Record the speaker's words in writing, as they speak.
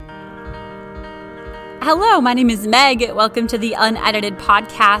Hello, my name is Meg. Welcome to the Unedited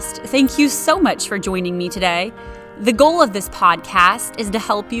Podcast. Thank you so much for joining me today. The goal of this podcast is to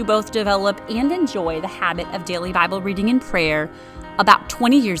help you both develop and enjoy the habit of daily Bible reading and prayer. About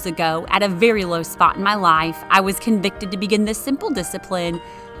 20 years ago, at a very low spot in my life, I was convicted to begin this simple discipline,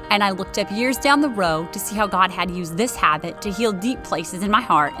 and I looked up years down the road to see how God had used this habit to heal deep places in my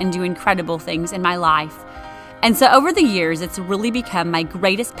heart and do incredible things in my life. And so over the years, it's really become my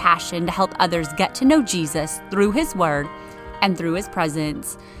greatest passion to help others get to know Jesus through His Word and through His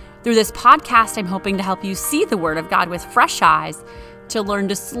presence. Through this podcast, I'm hoping to help you see the Word of God with fresh eyes, to learn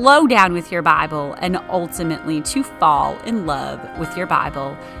to slow down with your Bible, and ultimately to fall in love with your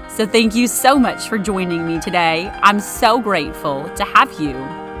Bible. So thank you so much for joining me today. I'm so grateful to have you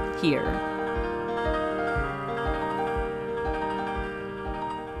here.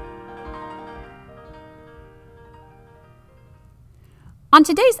 On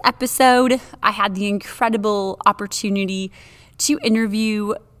today's episode, I had the incredible opportunity to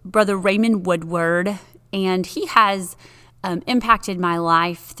interview Brother Raymond Woodward, and he has impacted my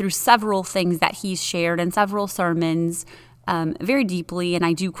life through several things that he's shared and several sermons very deeply, and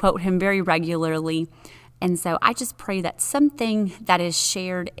I do quote him very regularly. And so I just pray that something that is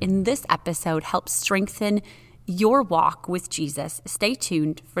shared in this episode helps strengthen your walk with Jesus. Stay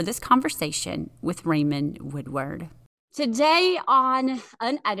tuned for this conversation with Raymond Woodward. Today on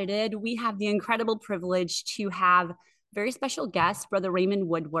Unedited, we have the incredible privilege to have very special guest, Brother Raymond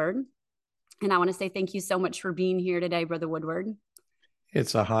Woodward. And I want to say thank you so much for being here today, Brother Woodward.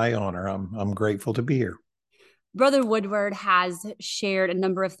 It's a high honor. I'm grateful to be here. Brother Woodward has shared a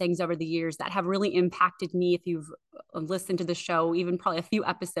number of things over the years that have really impacted me. If you've listened to the show, even probably a few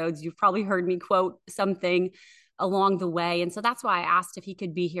episodes, you've probably heard me quote something along the way. And so that's why I asked if he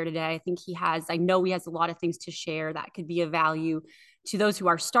could be here today. I know he has a lot of things to share that could be of value to those who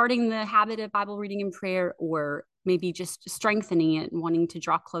are starting the habit of Bible reading and prayer, or maybe just strengthening it and wanting to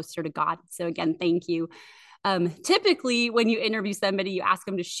draw closer to God. So again, thank you. Typically, when you interview somebody, you ask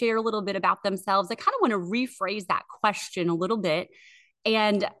them to share a little bit about themselves. I kind of want to rephrase that question a little bit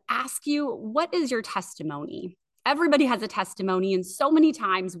and ask you, what is your testimony? Everybody has a testimony, and so many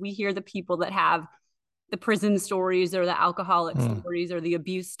times we hear the people that have the prison stories or the alcoholic stories or the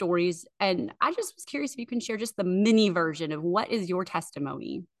abuse stories. And I just was curious if you can share just the mini version of what is your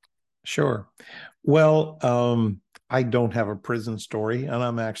testimony. Sure. Well, I don't have a prison story, and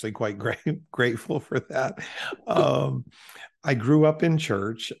I'm actually quite grateful for that. I grew up in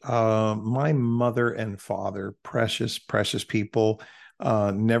church. My mother and father, precious people,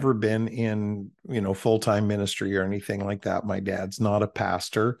 never been in, full-time ministry or anything like that. My dad's not a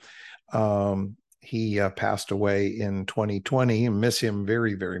pastor. He passed away in 2020 and miss him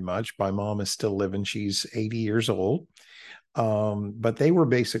very, very much. My mom is still living. She's 80 years old. But they were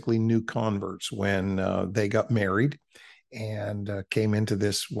basically new converts when they got married and came into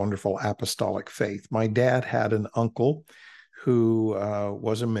this wonderful apostolic faith. My dad had an uncle who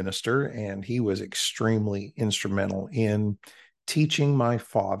was a minister, and he was extremely instrumental in teaching my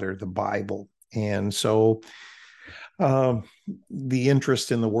father the Bible. And so the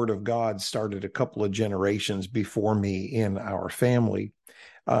interest in the Word of God started a couple of generations before me in our family.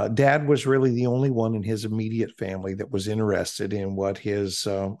 Dad was really the only one in his immediate family that was interested in what his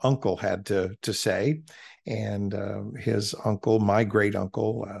uncle had to say. And his uncle, my great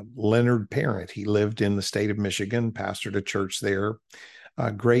uncle, Leonard Parent, he lived in the state of Michigan, pastored a church there,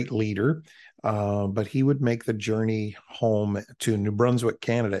 a great leader. But he would make the journey home to New Brunswick,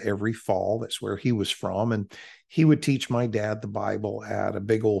 Canada every fall. That's where he was from. And he would teach my dad the Bible at a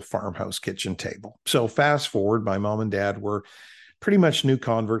big old farmhouse kitchen table. So fast forward, my mom and dad were pretty much new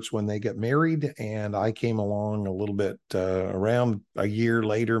converts when they got married. And I came along a little bit around a year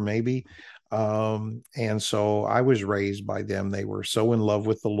later, maybe. And so I was raised by them. They were so in love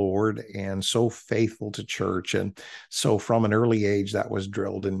with the Lord and so faithful to church. And so from an early age, that was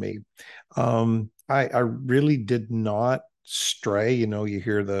drilled in me. I really did not stray. You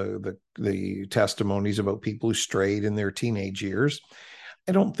hear the testimonies about people who strayed in their teenage years.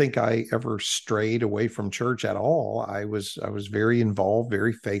 I don't think I ever strayed away from church at all. I was very involved,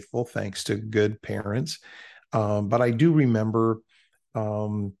 very faithful, thanks to good parents. But I do remember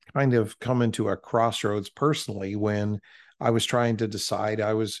kind of coming to a crossroads personally when I was trying to decide.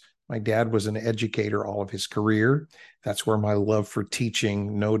 My dad was an educator all of his career. That's where my love for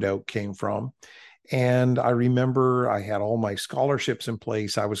teaching, no doubt, came from. And I remember I had all my scholarships in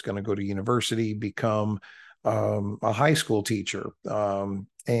place. I was going to go to university, become a high school teacher.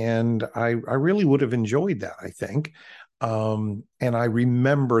 And I really would have enjoyed that, I think. And I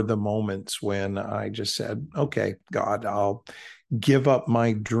remember the moments when I just said, okay, God, I'll give up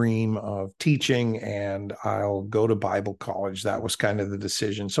my dream of teaching and I'll go to Bible college. That was kind of the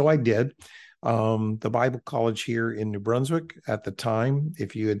decision. So I did. The Bible college here in New Brunswick at the time,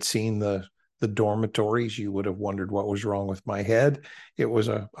 if you had seen the dormitories, you would have wondered what was wrong with my head. It was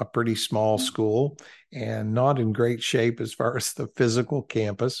a pretty small school and not in great shape as far as the physical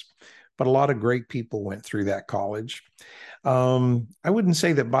campus, but a lot of great people went through that college. I wouldn't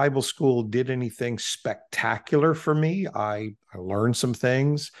say that Bible school did anything spectacular for me. I learned some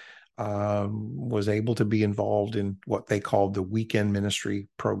things, was able to be involved in what they called the weekend ministry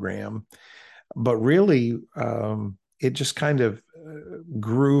program. But really, it just kind of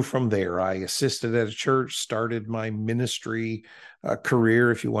grew from there. I assisted at a church, started my ministry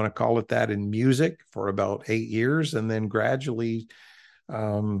career, if you want to call it that, in music for about 8 years, and then gradually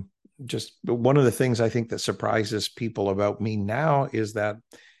just one of the things I think that surprises people about me now is that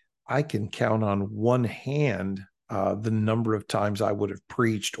I can count on one hand the number of times I would have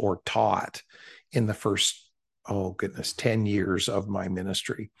preached or taught in the first, oh goodness, 10 years of my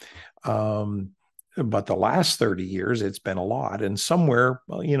ministry. But the last 30 years, it's been a lot. And somewhere,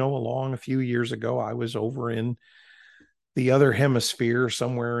 along a few years ago, I was over in the other hemisphere,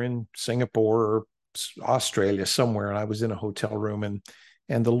 somewhere in Singapore or Australia, somewhere, and I was in a hotel room,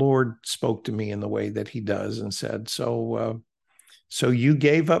 and the Lord spoke to me in the way that he does and said, so you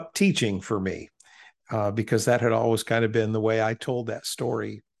gave up teaching for me, because that had always kind of been the way I told that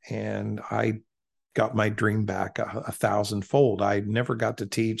story. And I got my dream back a thousandfold. I never got to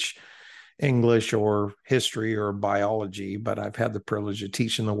teach English or history or biology, but I've had the privilege of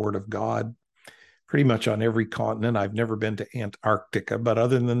teaching the Word of God pretty much on every continent. I've never been to Antarctica, but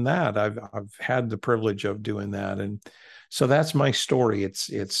other than that, I've had the privilege of doing that. And so that's my story.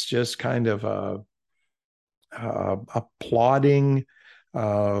 It's just kind of a plodding,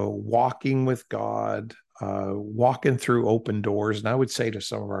 walking with God, walking through open doors. And I would say to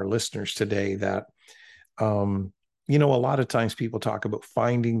some of our listeners today that, a lot of times people talk about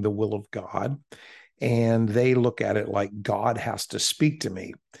finding the will of God, and they look at it like God has to speak to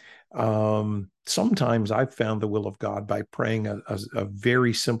me. Sometimes I've found the will of God by praying a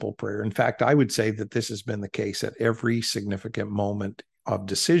very simple prayer. In fact, I would say that this has been the case at every significant moment of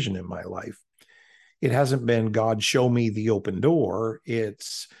decision in my life. It hasn't been, God, show me the open door.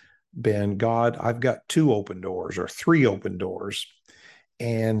 It's been, God, I've got 2 open doors or 3 open doors.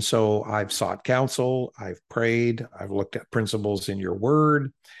 And so I've sought counsel, I've prayed, I've looked at principles in your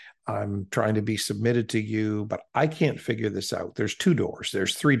word. I'm trying to be submitted to you, but I can't figure this out. There's 2 doors,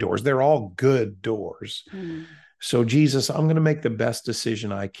 there's 3 doors. They're all good doors. Mm. So Jesus, I'm going to make the best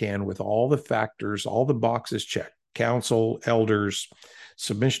decision I can with all the factors, all the boxes checked: counsel, elders,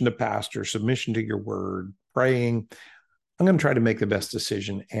 submission to pastor, submission to your word, praying. I'm going to try to make the best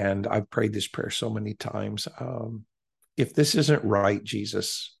decision. And I've prayed this prayer so many times. If this isn't right,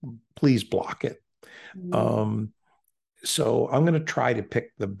 Jesus, please block it. Mm. So I'm going to try to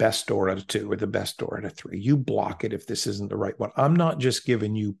pick the best door out of 2 or the best door out of 3. You block it if this isn't the right one. I'm not just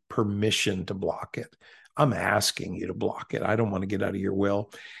giving you permission to block it. I'm asking you to block it. I don't want to get out of your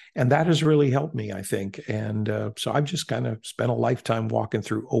will. And that has really helped me, I think. And so I've just kind of spent a lifetime walking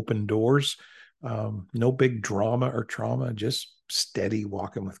through open doors. No big drama or trauma, just steady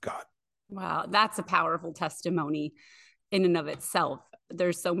walking with God. Wow, that's a powerful testimony in and of itself.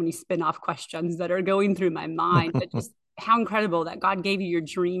 There's so many spin-off questions that are going through my mind, but just how incredible that God gave you your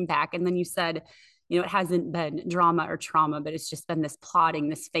dream back. And then you said, it hasn't been drama or trauma, but it's just been this plodding,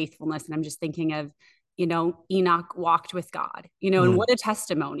 this faithfulness. And I'm just thinking of, Enoch walked with God, and what a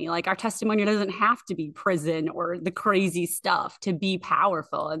testimony. Like, our testimony doesn't have to be prison or the crazy stuff to be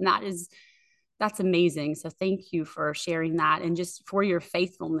powerful. And that's amazing. So thank you for sharing that, and just for your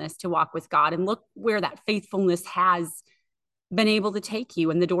faithfulness to walk with God. And look where that faithfulness has been able to take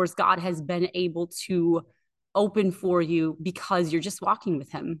you, and the doors God has been able to open for you because you're just walking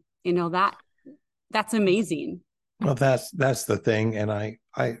with him. That's amazing. Well, that's the thing. And I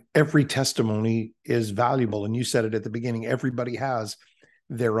every testimony is valuable. And you said it at the beginning, everybody has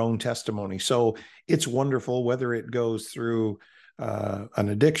their own testimony. So it's wonderful, whether it goes through an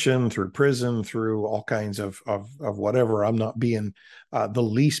addiction, through prison, through all kinds of whatever. I'm not being the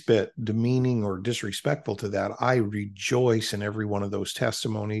least bit demeaning or disrespectful to that. I rejoice in every one of those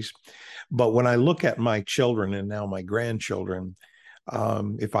testimonies. But when I look at my children and now my grandchildren,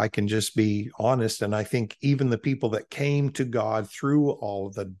 if I can just be honest, and I think even the people that came to God through all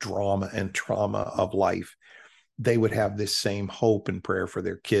of the drama and trauma of life, they would have this same hope and prayer for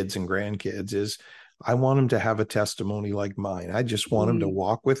their kids and grandkids is, I want them to have a testimony like mine. I just want them to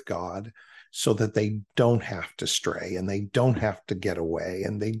walk with God so that they don't have to stray and they don't have to get away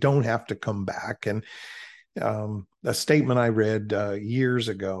and they don't have to come back. And a statement I read years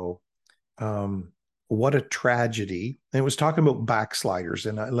ago. What a tragedy. And it was talking about backsliders.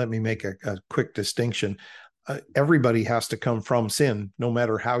 And let me make a quick distinction. Everybody has to come from sin, no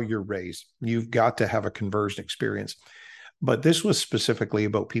matter how you're raised. You've got to have a conversion experience. But this was specifically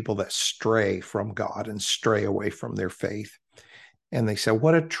about people that stray from God and stray away from their faith. And they said,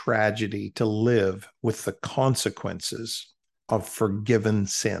 what a tragedy to live with the consequences of forgiven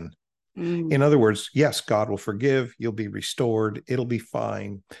sin. In other words, yes, God will forgive. You'll be restored. It'll be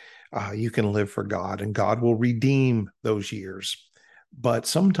fine. You can live for God, and God will redeem those years. But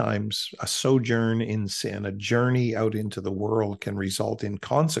sometimes a sojourn in sin, a journey out into the world, can result in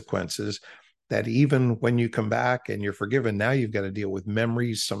consequences that even when you come back and you're forgiven, now you've got to deal with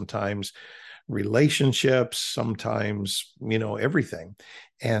memories, sometimes relationships, sometimes, everything.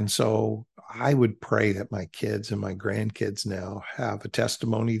 And so I would pray that my kids and my grandkids now have a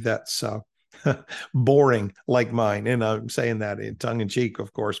testimony that's boring like mine. And I'm saying that in tongue in cheek,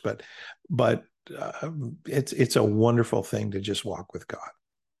 of course, but it's a wonderful thing to just walk with God.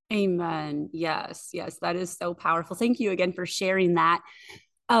 Amen. Yes, yes, that is so powerful. Thank you again for sharing that.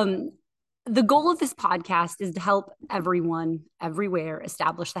 The goal of this podcast is to help everyone, everywhere,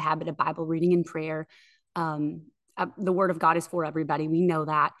 establish the habit of Bible reading and prayer. The Word of God is for everybody. We know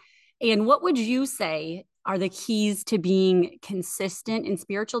that. And what would you say are the keys to being consistent in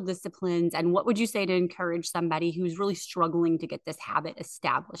spiritual disciplines? And what would you say to encourage somebody who's really struggling to get this habit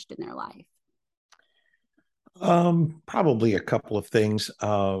established in their life? Probably a couple of things.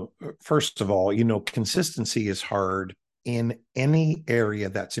 First of all, consistency is hard in any area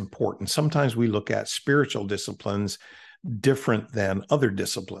that's important. Sometimes we look at spiritual disciplines different than other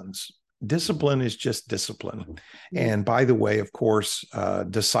disciplines. Discipline is just discipline. And by the way, of course,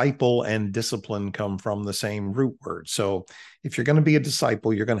 disciple and discipline come from the same root word. So if you're going to be a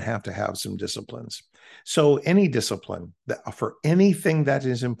disciple, you're going to have some disciplines. So any discipline for anything that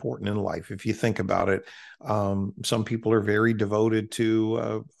is important in life, if you think about it, some people are very devoted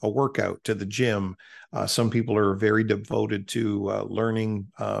to a workout, to the gym. Some people are very devoted to learning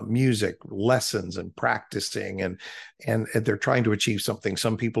music lessons and practicing, and they're trying to achieve something.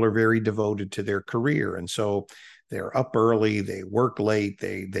 Some people are very devoted to their career, and so they're up early, they work late,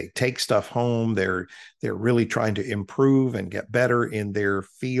 they take stuff home. They're really trying to improve and get better in their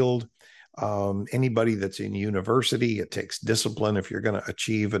field. Anybody that's in university, it takes discipline if you're going to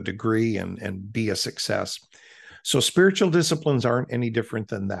achieve a degree and be a success. So spiritual disciplines aren't any different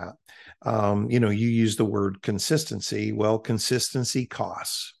than that. You use the word consistency. Well, consistency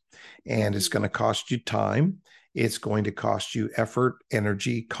costs, and it's going to cost you time. It's going to cost you effort,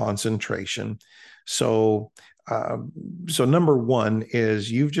 energy, concentration. So number one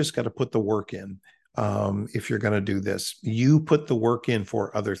is you've just got to put the work in. If you're going to do this, you put the work in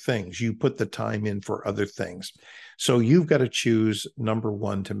for other things. You put the time in for other things. So you've got to choose, number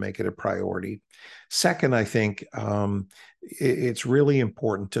one, to make it a priority. Second, I think it's really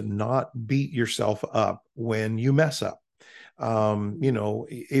important to not beat yourself up when you mess up.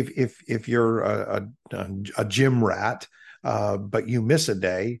 If you're a gym rat, but you miss a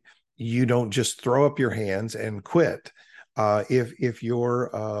day, you don't just throw up your hands and quit. If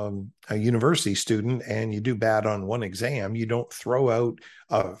you're a university student and you do bad on one exam, you don't throw out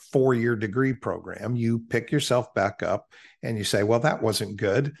a 4-year degree program. You pick yourself back up and you say, well, that wasn't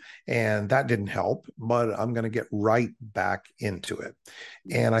good and that didn't help, but I'm going to get right back into it.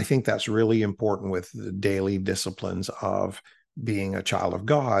 And I think that's really important with the daily disciplines of being a child of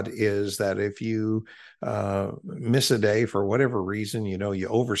God, is that if you miss a day for whatever reason, you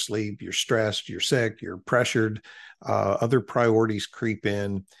oversleep, you're stressed, you're sick, you're pressured, other priorities creep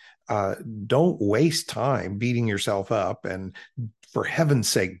in, don't waste time beating yourself up. And for heaven's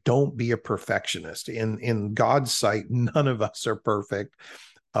sake, don't be a perfectionist. In God's sight, none of us are perfect.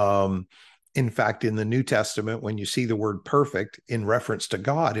 In fact, in the New Testament, when you see the word perfect in reference to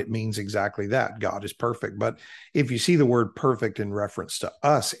God, it means exactly that. God is perfect. But if you see the word perfect in reference to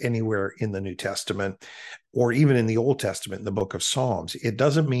us anywhere in the New Testament, or even in the Old Testament, in the book of Psalms, it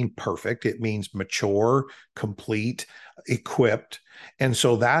doesn't mean perfect. It means mature, complete, equipped. And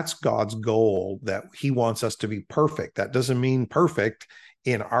so that's God's goal, that he wants us to be perfect. That doesn't mean perfect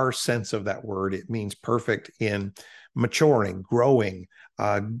in our sense of that word. It means perfect in maturing, growing,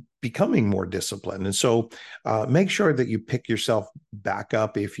 becoming more disciplined. And so make sure that you pick yourself back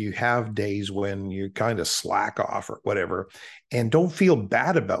up if you have days when you kind of slack off or whatever, and don't feel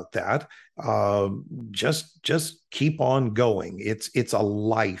bad about that. Just keep on going. It's a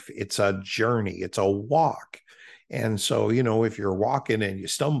life, it's a journey, it's a walk. And so, if you're walking and you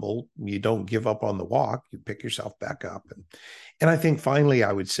stumble, you don't give up on the walk, you pick yourself back up. And I think finally,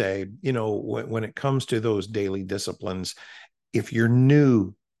 I would say, when it comes to those daily disciplines, if you're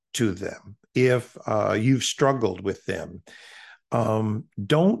new to them, if you've struggled with them,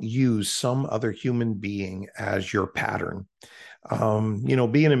 don't use some other human being as your pattern.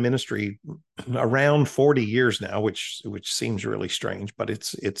 Being in ministry around 40 years now, which seems really strange, but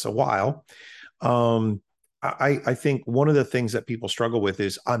it's a while. I think one of the things that people struggle with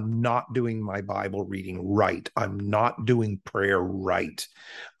is I'm not doing my Bible reading right. I'm not doing prayer right.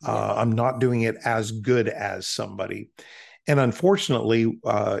 I'm not doing it as good as somebody. And unfortunately,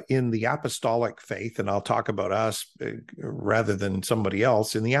 in the apostolic faith, and I'll talk about us rather than somebody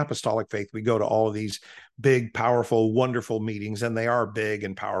else, in the apostolic faith, we go to all of these big, powerful, wonderful meetings, and they are big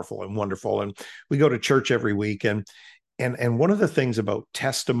and powerful and wonderful. And we go to church every week. And one of the things about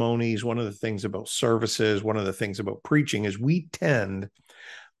testimonies, one of the things about services, one of the things about preaching is we tend,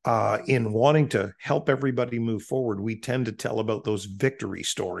 in wanting to help everybody move forward, we tend to tell about those victory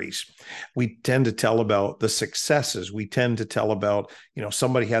stories. We tend to tell about the successes. We tend to tell about,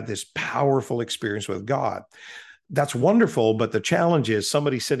 somebody had this powerful experience with God. That's wonderful, but the challenge is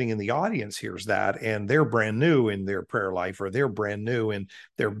somebody sitting in the audience hears that and they're brand new in their prayer life, or they're brand new in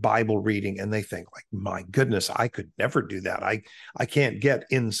their Bible reading, and they think like, my goodness, I could never do that. I can't get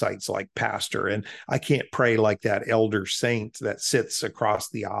insights like pastor, and I can't pray like that elder saint that sits across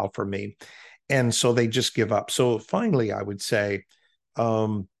the aisle from me. And so they just give up. So finally, I would say,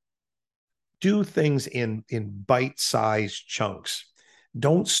 do things in bite-sized chunks.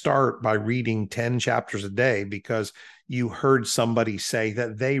 Don't start by reading 10 chapters a day because you heard somebody say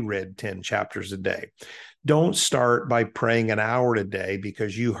that they read 10 chapters a day. Don't start by praying an hour a day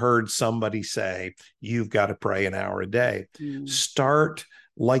because you heard somebody say you've got to pray an hour a day. Start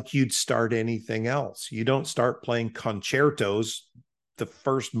like you'd start anything else. You don't start playing concertos the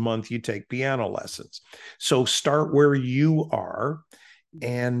first month you take piano lessons. So start where you are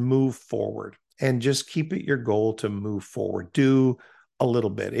and move forward, and just keep it your goal to move forward. Do a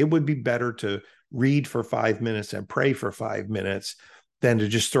little bit. It would be better to read for 5 minutes and pray for 5 minutes than to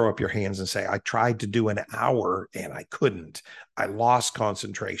just throw up your hands and say, I tried to do an hour and I couldn't. I lost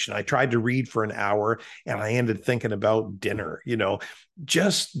concentration. I tried to read for an hour and I ended thinking about dinner.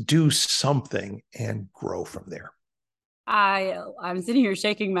 Just do something and grow from there. I'm sitting here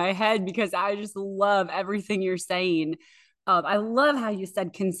shaking my head because I just love everything you're saying. I love how you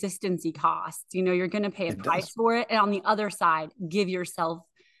said consistency costs. You're going to pay a price for it. And on the other side, give yourself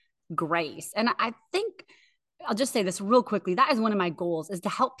grace. And I think I'll just say this real quickly. That is one of my goals, is to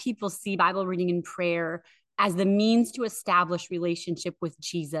help people see Bible reading and prayer as the means to establish relationship with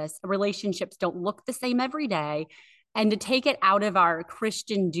Jesus. Relationships don't look the same every day. And to take it out of our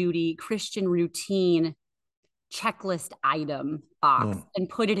Christian duty, Christian routine checklist item box and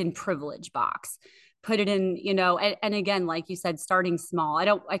put it in privilege box. Put it in, and again, like you said, starting small.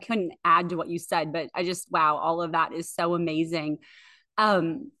 I couldn't add to what you said, but wow, all of that is so amazing.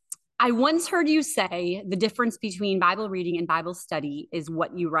 I once heard you say the difference between Bible reading and Bible study is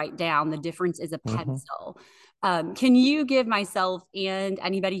what you write down. The difference is a pencil. Can you give myself and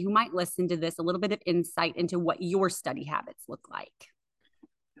anybody who might listen to this a little bit of insight into what your study habits look like?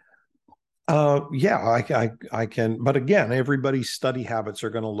 Yeah, I can. But again, everybody's study habits are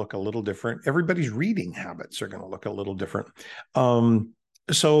going to look a little different. Everybody's reading habits are going to look a little different.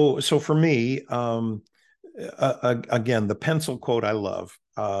 So for me, again, the pencil quote I love.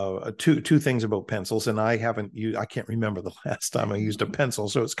 Two things about pencils, and I can't remember the last time I used a pencil,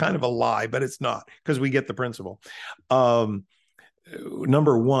 so it's kind of a lie, but it's not, because we get the principle.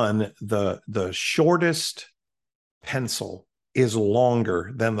 Number one, the shortest pencil is longer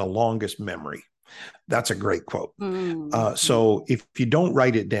than the longest memory. That's a great quote. So if you don't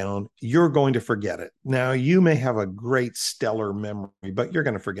write it down, you're going to forget it. Now, you may have a great stellar memory, but you're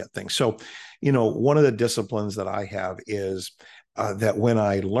going to forget things. So, one of the disciplines that I have is that when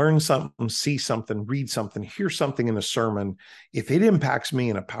I learn something, see something, read something, hear something in a sermon, if it impacts me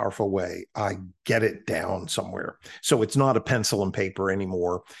in a powerful way, I get it down somewhere. So it's not a pencil and paper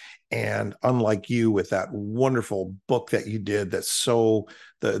anymore. And unlike you with that wonderful book that you did, that's so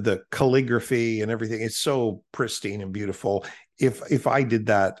the calligraphy and everything, it's so pristine and beautiful. If I did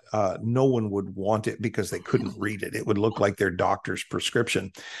that, no one would want it because they couldn't read it. It would look like their doctor's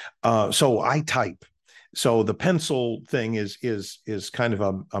prescription. So I type. So the pencil thing is kind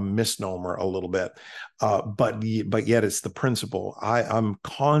of a misnomer a little bit, but yet it's the principle. I'm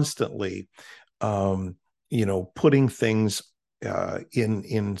constantly, putting things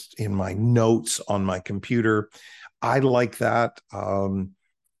in my notes on my computer. I like that.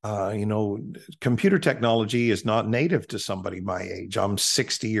 You know, computer technology is not native to somebody my age. I'm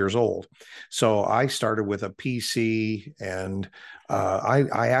 60 years old. So I started with a PC, and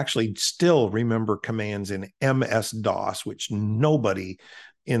I actually still remember commands in MS-DOS, which nobody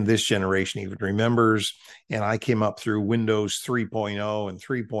in this generation even remembers. And I came up through Windows 3.0 and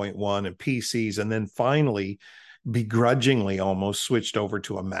 3.1 and PCs. And then finally, begrudgingly almost switched over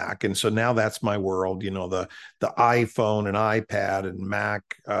to a Mac. And so now that's my world, you know, the iPhone and iPad and Mac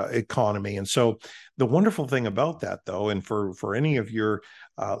economy. And so the wonderful thing about that, though, and for any of your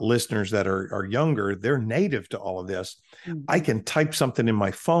listeners that are younger, they're native to all of this. I can type something in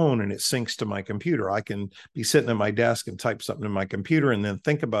my phone and it syncs to my computer. I can be sitting at my desk and type something in my computer and then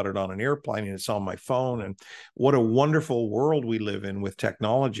think about it on an airplane and it's on my phone. And what a wonderful world we live in with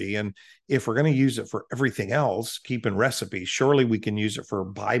technology. And if we're going to use it for everything else, keeping recipes, surely we can use it for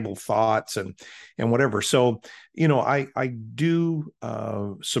Bible thoughts and whatever. So, you know, I do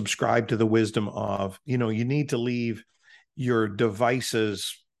subscribe to the wisdom of, you know, you need to leave your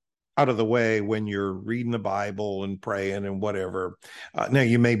devices out of the way when you're reading the Bible and praying and whatever. Now,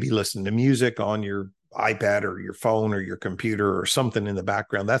 you may be listening to music on your iPad or your phone or your computer or something in the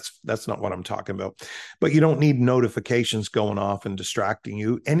background. That's not what I'm talking about. But you don't need notifications going off and distracting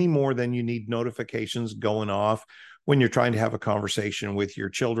you any more than you need notifications going off when you're trying to have a conversation with your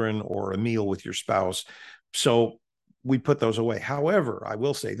children or a meal with your spouse. So we put those away. However, I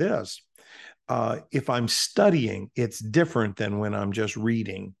will say this. If I'm studying, it's different than when I'm just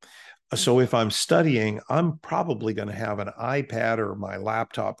reading. So if I'm studying, I'm probably going to have an iPad or my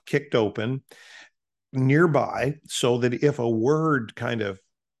laptop kicked open nearby so that if a word kind of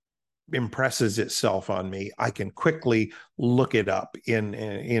impresses itself on me, I can quickly look it up in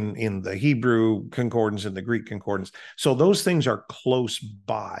the Hebrew concordance and the Greek concordance. So those things are close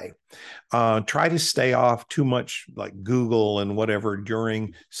by. Try to stay off too much like Google and whatever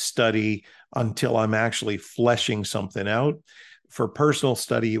during study until I'm actually fleshing something out. For personal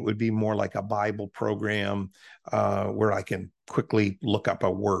study, it would be more like a Bible program where I can quickly look up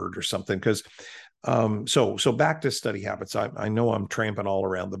a word or something. Because so back to study habits. I know I'm tramping all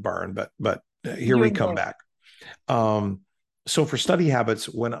around the barn, but here we come back. So for study habits,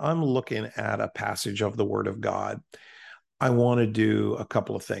 when I'm looking at a passage of the Word of God, I want to do a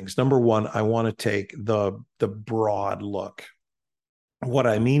couple of things. Number one, I want to take the broad look. What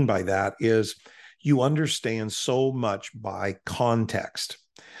I mean by that is you understand so much by context.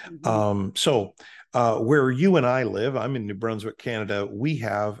 Where you and I live, I'm in New Brunswick, Canada, we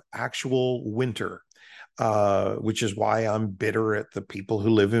have actual winter, which is why I'm bitter at the people who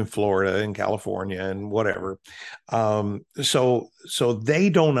live in Florida and California and whatever. So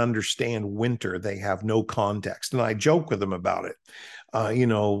they don't understand winter. They have no context. And I joke with them about it. You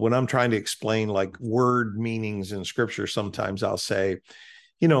know, when I'm trying to explain like word meanings in scripture, sometimes I'll say,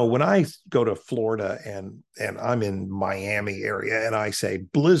 you know, when I go to Florida and I'm in Miami area and I say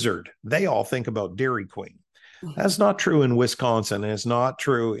blizzard, they all think about Dairy Queen. That's not true in Wisconsin, and it's not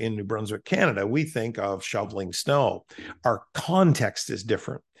true in New Brunswick, Canada. We think of shoveling snow. Our context is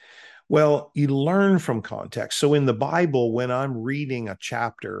different. Well, you learn from context. So in the Bible, when I'm reading a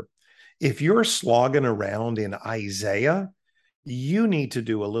chapter, if you're slogging around in Isaiah, you need to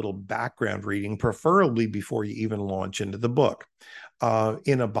do a little background reading, preferably before you even launch into the book.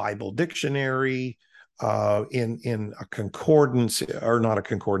 In a Bible dictionary, in a concordance, or not a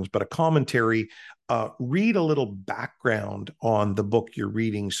concordance, but a commentary, read a little background on the book you're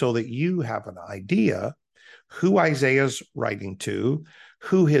reading so that you have an idea who Isaiah's writing to,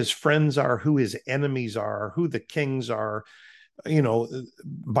 who his friends are, who his enemies are, who the kings are. You know,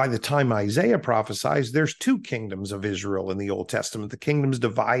 by the time Isaiah prophesies, there's two kingdoms of Israel in the Old Testament. The kingdom's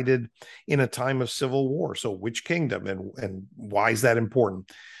divided in a time of civil war. So which kingdom and why is that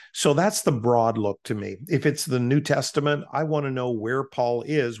important? So that's the broad look to me. If it's the New Testament, I want to know where Paul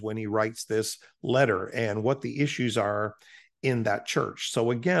is when he writes this letter and what the issues are in that church. So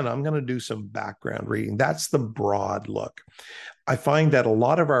again, I'm going to do some background reading. That's the broad look. I find that a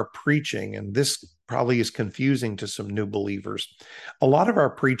lot of our preaching, and this probably is confusing to some new believers, a lot of our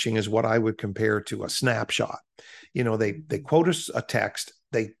preaching is what I would compare to a snapshot. You know, they quote us a text,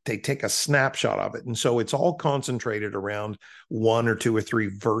 they take a snapshot of it. And so it's all concentrated around one or two or three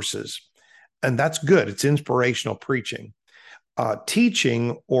verses. And that's good. It's inspirational preaching.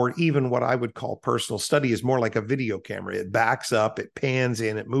 Teaching, or even what I would call personal study, is more like a video camera. It backs up, it pans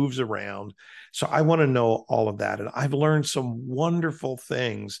in, it moves around. So I want to know all of that. And I've learned some wonderful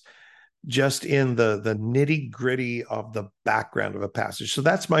things just in the nitty gritty of the background of a passage. So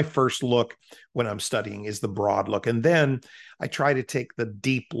that's my first look when I'm studying, is the broad look. And then I try to take the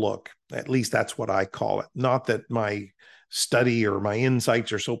deep look. At least that's what I call it. Not that my study or my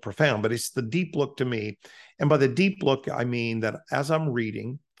insights are so profound, but it's the deep look to me. And by the deep look, I mean that as I'm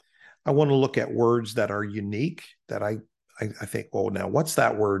reading, I want to look at words that are unique, that I think, well, now what's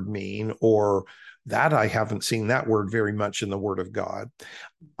that word mean? Or that I haven't seen that word very much in the Word of God.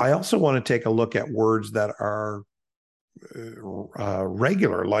 I also want to take a look at words that are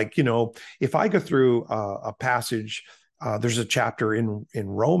regular. Like, if I go through a passage, there's a chapter in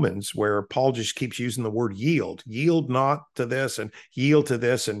Romans where Paul just keeps using the word yield not to this and yield to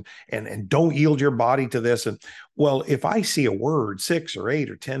this and don't yield your body to this. And well, if I see a word 6 or 8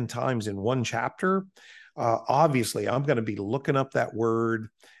 or 10 times in one chapter, obviously I'm going to be looking up that word.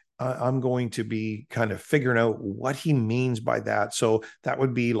 I'm going to be kind of figuring out what he means by that. So that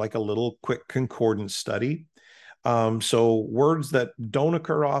would be like a little quick concordance study. So words that don't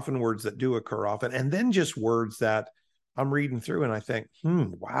occur often, words that do occur often, and then just words that I'm reading through and I think,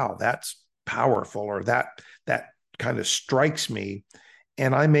 wow, that's powerful, or that kind of strikes me.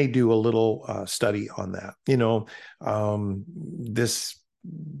 And I may do a little study on that. This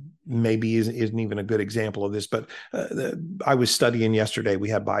maybe isn't even a good example of this, but I was studying yesterday. We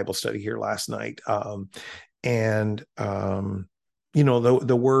had Bible study here last night. The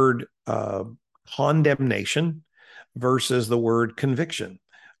word condemnation versus the word conviction.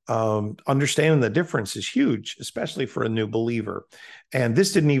 Understanding the difference is huge, especially for a new believer. And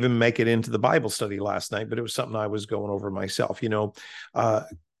this didn't even make it into the Bible study last night, but it was something I was going over myself.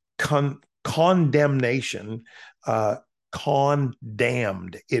 Condemnation,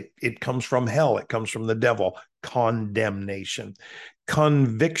 condemned. It comes from hell. It comes from the devil. Condemnation.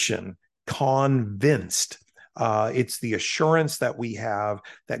 Conviction, convinced. It's the assurance that we have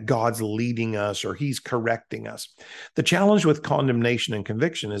that God's leading us or he's correcting us. The challenge with condemnation and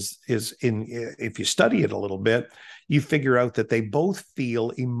conviction is if you study it a little bit, you figure out that they both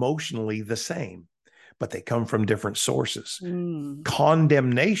feel emotionally the same, but they come from different sources.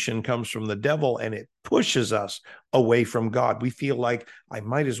 Condemnation comes from the devil and it pushes us away from God. We feel like I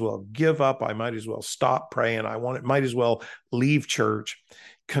might as well give up. I might as well stop praying. Might as well leave church.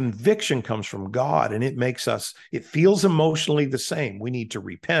 Conviction comes from God and it feels emotionally the same. We need to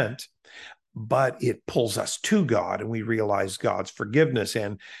repent, but it pulls us to God and we realize God's forgiveness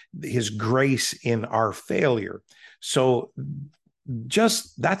and his grace in our failure. So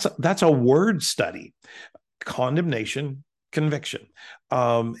that's a word study: condemnation, conviction.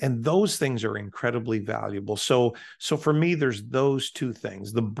 And those things are incredibly valuable. So for me, there's those two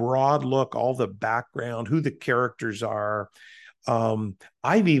things: the broad look, all the background, who the characters are.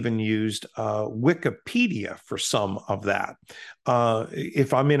 I've even used Wikipedia for some of that.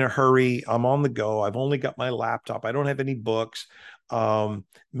 If I'm in a hurry, I'm on the go, I've only got my laptop, I don't have any books, I'll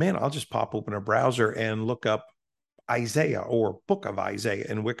just pop open a browser and look up Isaiah or Book of Isaiah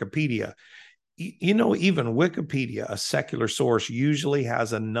in Wikipedia. Even Wikipedia, a secular source, usually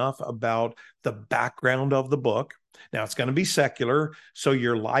has enough about the background of the book. Now, it's going to be secular, so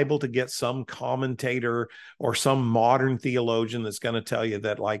you're liable to get some commentator or some modern theologian that's going to tell you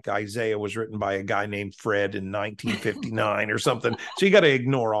that, like, Isaiah was written by a guy named Fred in 1959 or something. So you got to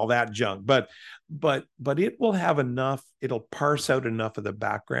ignore all that junk. But it will have enough. It'll parse out enough of the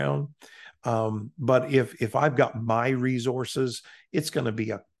background. But if I've got my resources, it's going to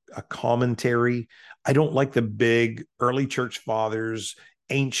be a commentary. I don't like the big early church fathers,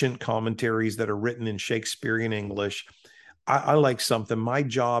 ancient commentaries that are written in Shakespearean English. I like something. My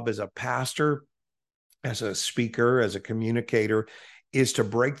job as a pastor, as a speaker, as a communicator, is to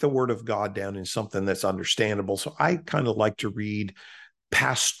break the word of God down in something that's understandable. So I kind of like to read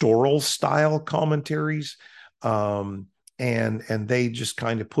pastoral style commentaries. And they just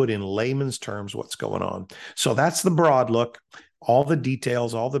kind of put in layman's terms what's going on. So that's the broad look, all the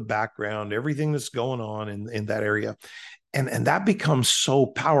details, all the background, everything that's going on in that area. And that becomes so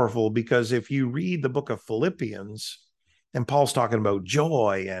powerful, because if you read the book of Philippians, and Paul's talking about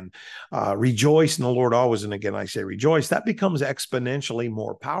joy and rejoice in the Lord always, and again, I say rejoice, that becomes exponentially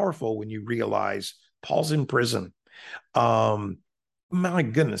more powerful when you realize Paul's in prison. My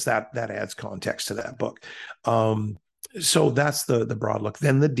goodness, that adds context to that book. So that's the broad look.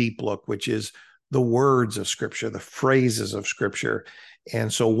 Then the deep look, which is the words of Scripture, the phrases of Scripture.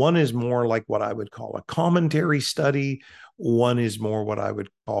 And so one is more like what I would call a commentary study. One is more what I would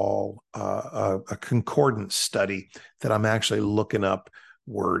call a concordance study, that I'm actually looking up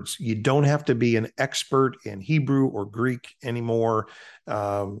words. You don't have to be an expert in Hebrew or Greek anymore.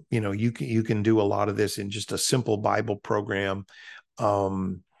 You can do a lot of this in just a simple Bible program.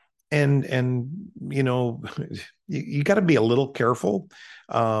 You got to be a little careful.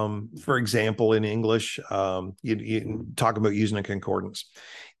 For example, in English, you talk about using a concordance.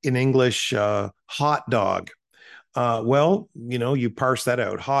 In English, hot dog. Well, you parse that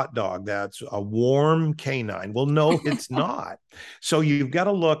out. Hot dog, that's a warm canine. Well, no, it's not. So you've got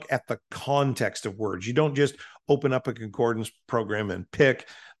to look at the context of words. You don't just open up a concordance program and pick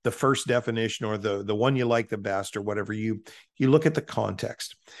the first definition or the one you like the best or whatever. You look at the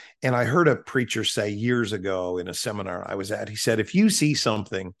context. And I heard a preacher say years ago in a seminar I was at, he said, if you see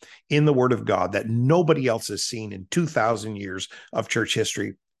something in the Word of God that nobody else has seen in 2,000 years of church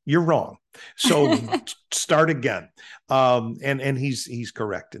history, you're wrong. So start again. And he's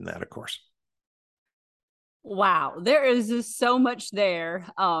correct in that, of course. Wow, there is just so much there.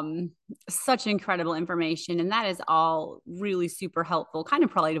 Such incredible information. And that is all really super helpful, kind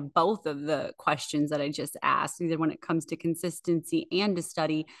of probably to both of the questions that I just asked, either when it comes to consistency and to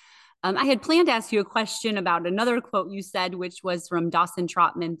study. I had planned to ask you a question about another quote you said, which was from Dawson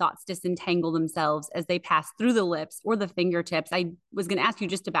Trotman: thoughts disentangle themselves as they pass through the lips or the fingertips. I was going to ask you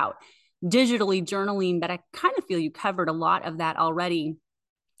just about digitally journaling, but I kind of feel you covered a lot of that already.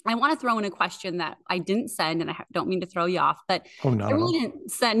 I want to throw in a question that I didn't send, and I don't mean to throw you off, but not I at all. really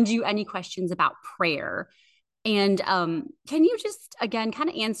didn't send you any questions about prayer. And can you just, again, kind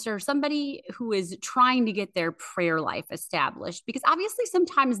of answer somebody who is trying to get their prayer life established? Because obviously,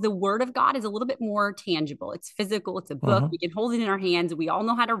 sometimes the word of God is a little bit more tangible. It's physical, it's a book. We can hold it in our hands. We all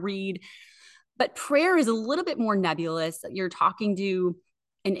know how to read. But prayer is a little bit more nebulous. You're talking to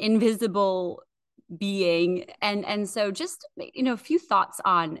an invisible being. And so just, a few thoughts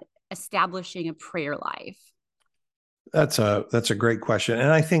on establishing a prayer life. That's a great question. And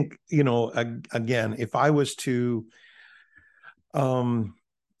I think, again, if I was to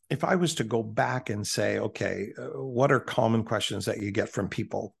go back and say, okay, what are common questions that you get from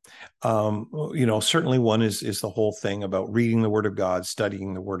people? Certainly one is the whole thing about reading the Word of God,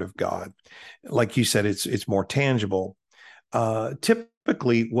 studying the Word of God. Like you said, it's more tangible. Typically,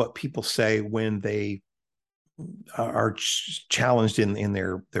 what people say when they are challenged in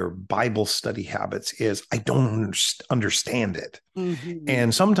their Bible study habits is, I don't understand it. Mm-hmm.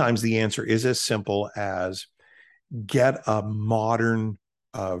 And sometimes the answer is as simple as get a modern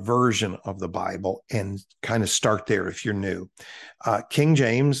version of the Bible and kind of start there if you're new. The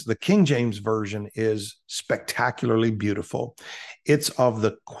King James version is spectacularly beautiful. It's of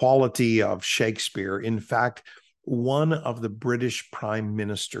the quality of Shakespeare. In fact, one of the British prime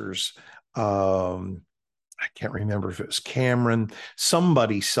ministers, I can't remember if it was Cameron,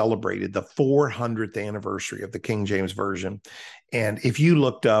 somebody celebrated the 400th anniversary of the King James Version. And if you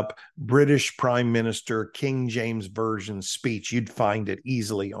looked up British Prime Minister King James Version speech, you'd find it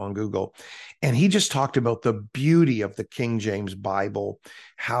easily on Google. And he just talked about the beauty of the King James Bible,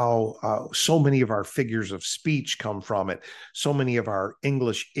 how so many of our figures of speech come from it. So many of our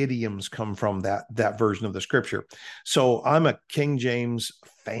English idioms come from that version of the scripture. So I'm a King James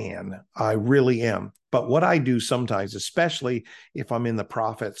fan. I really am. But what I do sometimes, especially if I'm in the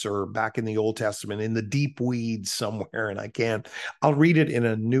prophets or back in the Old Testament, in the deep weeds somewhere, and I'll read it in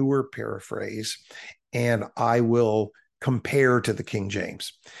a newer paraphrase, and I will compare to the King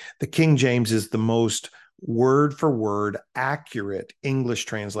James. The King James is the most word for word accurate English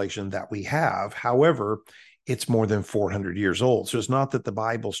translation that we have. However, it's more than 400 years old. So it's not that the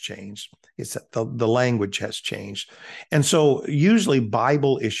Bible's changed, it's that the language has changed. And so usually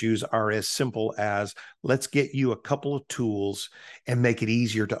Bible issues are as simple as, let's get you a couple of tools and make it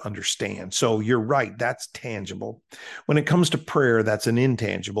easier to understand. So you're right, that's tangible. When it comes to prayer, that's an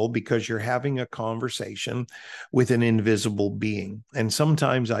intangible, because you're having a conversation with an invisible being. And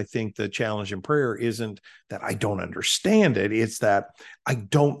sometimes I think the challenge in prayer isn't that I don't understand it, it's that I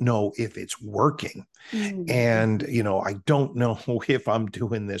don't know if it's working. And, I don't know if I'm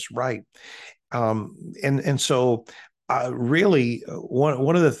doing this right. So really,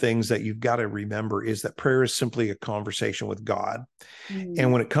 one of the things that you've got to remember is that prayer is simply a conversation with God.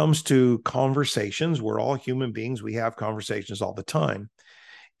 And when it comes to conversations, we're all human beings. We have conversations all the time.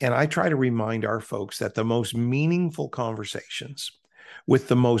 And I try to remind our folks that the most meaningful conversations with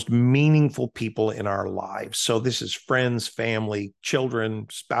the most meaningful people in our lives, so this is friends, family, children,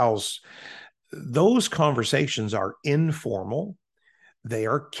 spouse, those conversations are informal, they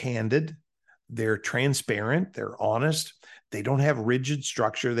are candid, they're transparent, they're honest, they don't have rigid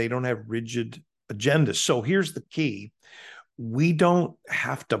structure, they don't have rigid agendas. So here's the key. We don't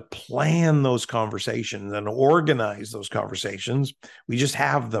have to plan those conversations and organize those conversations. We just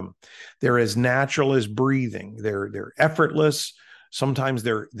have them. They're as natural as breathing. They're effortless. Sometimes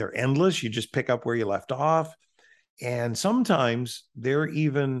they're endless. You just pick up where you left off. And sometimes they're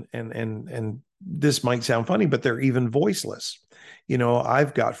even, and this might sound funny, but they're even voiceless.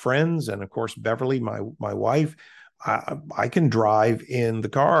 I've got friends, and of course, Beverly, my wife, I can drive in the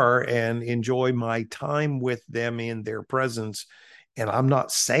car and enjoy my time with them in their presence. And I'm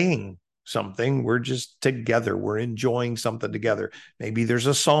not saying something. We're just together. We're enjoying something together. Maybe there's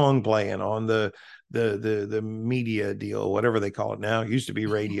a song playing on the media deal, whatever they call it now. It used to be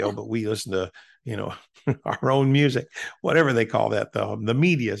radio, but we listen to, our own music, whatever they call that, the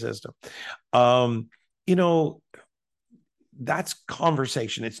media system. Um, you know, that's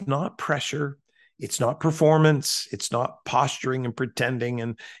conversation. It's not pressure. It's not performance. It's not posturing and pretending,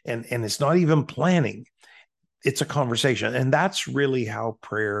 and it's not even planning. It's a conversation, and that's really how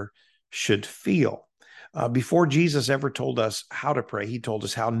prayer should feel. Before Jesus ever told us how to pray, he told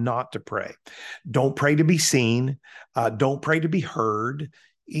us how not to pray. Don't pray to be seen. Don't pray to be heard.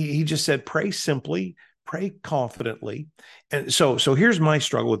 He just said, pray simply, pray confidently. And so here's my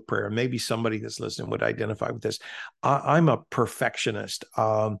struggle with prayer. Maybe somebody that's listening would identify with this. I'm a perfectionist.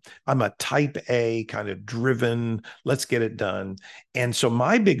 I'm a type A kind of driven, let's get it done. And so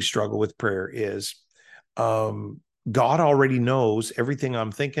my big struggle with prayer is God already knows everything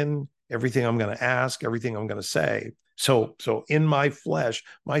I'm thinking, everything I'm going to ask, everything I'm going to say. So in my flesh,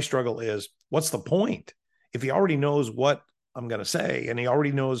 my struggle is, what's the point? If he already knows what I'm going to say and he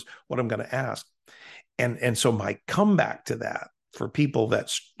already knows what I'm going to ask. And so my comeback to that for people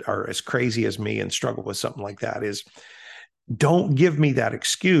that are as crazy as me and struggle with something like that is, don't give me that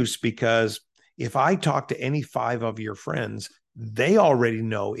excuse, because if I talk to any 5 of your friends, they already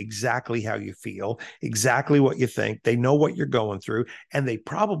know exactly how you feel, exactly what you think. They know what you're going through, and they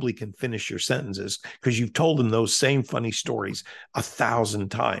probably can finish your sentences because you've told them those same funny stories 1,000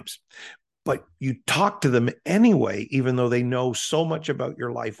 times. But you talk to them anyway, even though they know so much about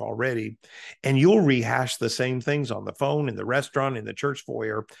your life already, and you'll rehash the same things on the phone, in the restaurant, in the church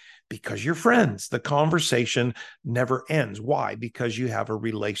foyer, because you're friends. The conversation never ends. Why? Because you have a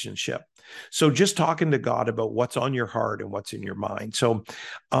relationship. So just talking to God about what's on your heart and what's in your mind. So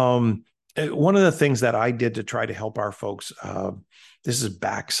one of the things that I did to try to help our folks, this is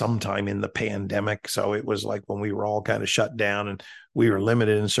back sometime in the pandemic. So it was like when we were all kind of shut down and we were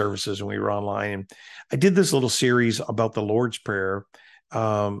limited in services and we were online. And I did this little series about the Lord's Prayer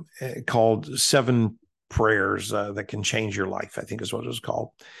called 7 Prayers That Can Change Your Life, I think is what it was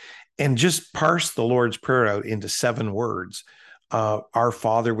called. And just parse the Lord's Prayer out into 7 words. Our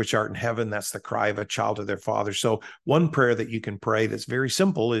Father, which art in heaven, that's the cry of a child to their father. So one prayer that you can pray that's very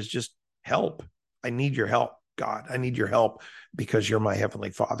simple is just, help. I need your help, God. I need your help because you're my heavenly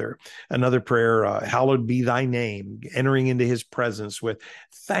Father. Another prayer, hallowed be thy name, entering into his presence with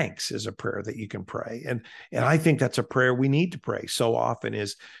thanks, is a prayer that you can pray. And I think that's a prayer we need to pray so often,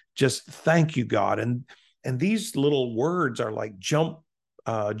 is just thank you, God. And these little words are like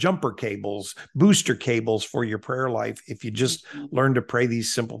jumper cables, booster cables for your prayer life. If you just learn to pray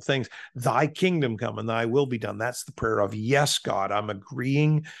these simple things, thy kingdom come and thy will be done. That's the prayer of, yes, God, I'm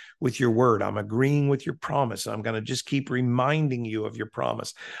agreeing with your word. I'm agreeing with your promise. I'm going to just keep reminding you of your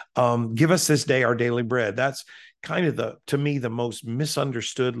promise. Give us this day our daily bread. That's kind of to me, the most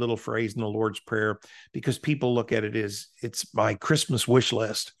misunderstood little phrase in the Lord's Prayer, because people look at it as it's my Christmas wish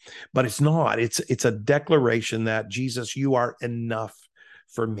list, but it's not. It's a declaration that, Jesus, you are enough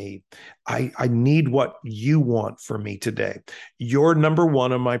for me. I need what you want for me today. You're number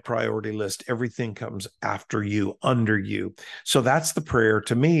one on my priority list. Everything comes after you, under you. So that's the prayer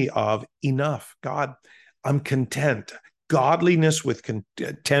to me of enough. God, I'm content. Godliness with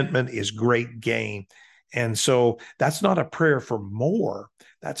contentment is great gain. And so that's not a prayer for more.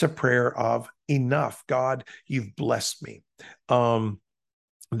 That's a prayer of enough. God, you've blessed me.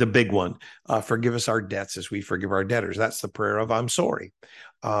 The big one, forgive us our debts as we forgive our debtors. That's the prayer of, I'm sorry.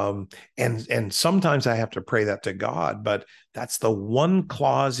 And sometimes I have to pray that to God, but that's the one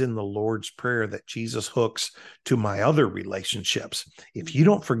clause in the Lord's Prayer that Jesus hooks to my other relationships. If you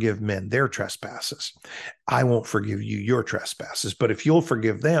don't forgive men their trespasses, I won't forgive you your trespasses. But if you'll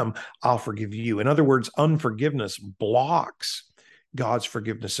forgive them, I'll forgive you. In other words, unforgiveness blocks God's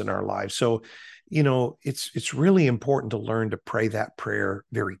forgiveness in our lives. So it's really important to learn to pray that prayer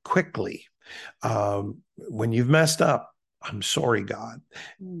very quickly. When you've messed up, I'm sorry, God.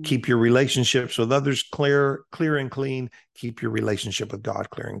 Keep your relationships with others clear and clean. Keep your relationship with God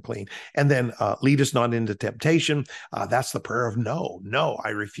clear and clean. And then lead us not into temptation. That's the prayer of no. I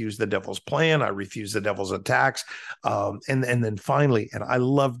refuse the devil's plan. I refuse the devil's attacks. And then finally, and I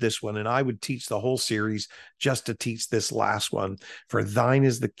love this one, and I would teach the whole series just to teach this last one. For thine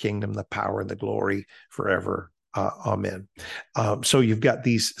is the kingdom, the power, and the glory forever. Amen. So you've got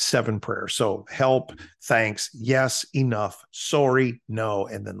these 7 prayers. So help, thanks, yes, enough, sorry, no.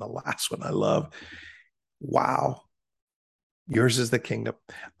 And then the last one I love. Wow. Yours is the kingdom.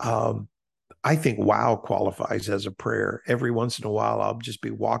 I think wow qualifies as a prayer. Every once in a while, I'll just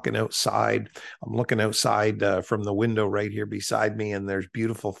be walking outside. I'm looking outside from the window right here beside me, and there's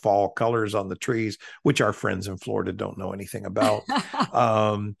beautiful fall colors on the trees, which our friends in Florida don't know anything about.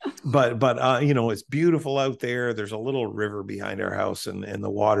 Um, but it's beautiful out there. There's a little river behind our house, and the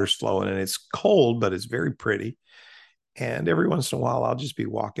water's flowing, and it's cold, but it's very pretty. And every once in a while, I'll just be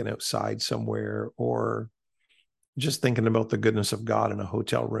walking outside somewhere, or just thinking about the goodness of God in a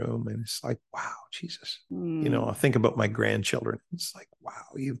hotel room. And it's like, wow, Jesus. I think about my grandchildren. It's like, wow,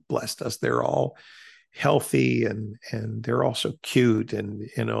 you've blessed us. They're all healthy and they're also cute, and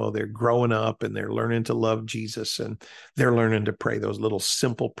they're growing up and they're learning to love Jesus, and they're learning to pray those little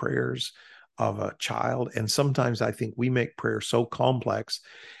simple prayers of a child. And sometimes I think we make prayer so complex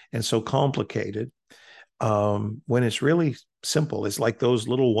and so complicated, when it's really simple. It's like those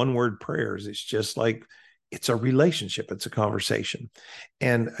little one-word prayers. It's just like, it's a relationship. It's a conversation.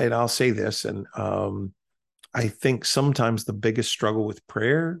 And I'll say this, and I think sometimes the biggest struggle with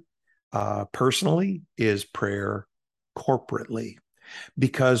prayer, personally, is prayer corporately,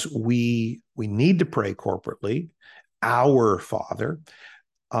 because we need to pray corporately. Our Father,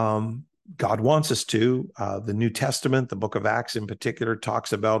 God wants us to. The New Testament, the book of Acts in particular,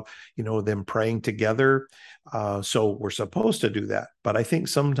 talks about, them praying together. So we're supposed to do that. But I think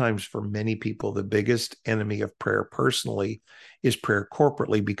sometimes for many people, the biggest enemy of prayer personally is prayer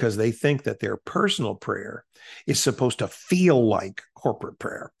corporately, because they think that their personal prayer is supposed to feel like corporate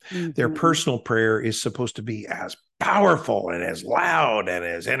prayer. Mm-hmm. Their personal prayer is supposed to be as powerful and as loud and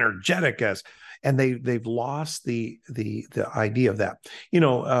as energetic as, and they've lost the idea of that.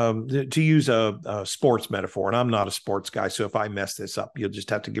 To use a sports metaphor, and I'm not a sports guy, so if I mess this up, you'll just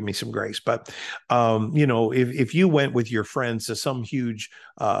have to give me some grace. But if you went with your friends to some huge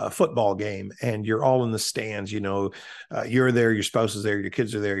football game, and you're all in the stands, you're there, your spouse is there, your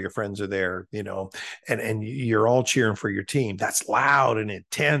kids are there, your friends are there, and you're all cheering for your team. That's loud and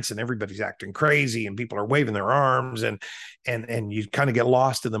intense, and everybody's acting crazy, and people are waving their arms, and you kind of get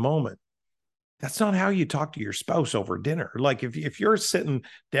lost in the moment. That's not how you talk to your spouse over dinner. Like if you're sitting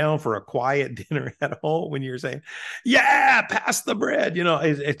down for a quiet dinner at home, when you're saying, yeah, pass the bread,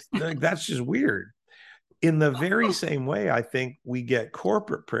 it's that's just weird. In the very same way, I think we get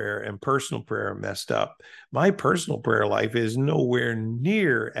corporate prayer and personal prayer messed up. My personal prayer life is nowhere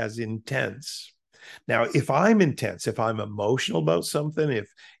near as intense. Now, if I'm intense, if I'm emotional about something,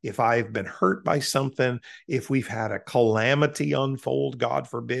 if I've been hurt by something, if we've had a calamity unfold, God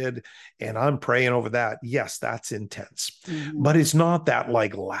forbid, and I'm praying over that, yes, that's intense. Mm-hmm. But it's not that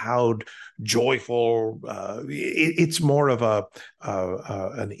like loud, joyful. It's more of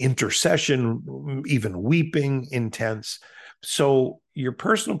an intercession, even weeping, intense. So your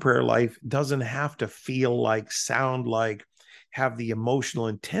personal prayer life doesn't have to feel like, sound like, have the emotional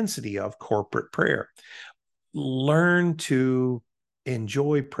intensity of corporate prayer. Learn to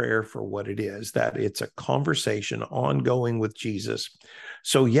enjoy prayer for what it is, that it's a conversation ongoing with Jesus.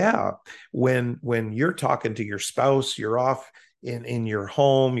 So yeah, when you're talking to your spouse, you're off in your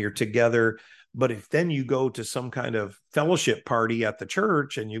home, you're together. But if then you go to some kind of fellowship party at the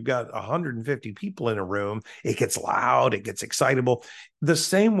church and you've got 150 people in a room, it gets loud, it gets excitable. The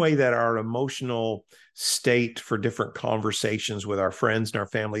same way that our emotional state for different conversations with our friends and our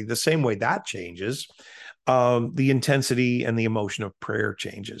family, the same way that changes, the intensity and the emotion of prayer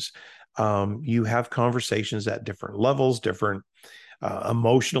changes. You have conversations at different levels, different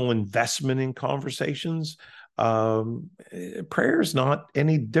emotional investment in conversations. Prayer is not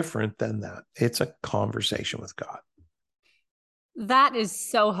any different than that. It's a conversation with God. That is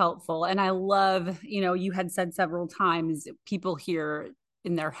so helpful. And I love, you had said several times, people hear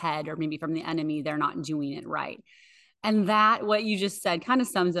in their head, or maybe from the enemy, they're not doing it right. And that, what you just said, kind of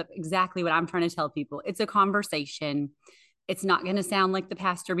sums up exactly what I'm trying to tell people. It's a conversation. It's not going to sound like the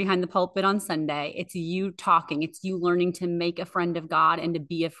pastor behind the pulpit on Sunday. It's you talking. It's you learning to make a friend of God and to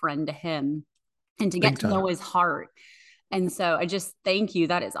be a friend to him and to get to know his heart. And so I just thank you.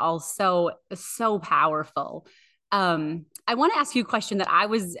 That is all so, so powerful. I want to ask you a question that I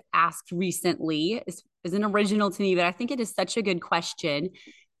was asked recently. Is an original to me, but I think it is such a good question.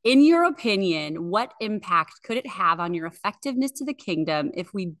 In your opinion, what impact could it have on your effectiveness to the kingdom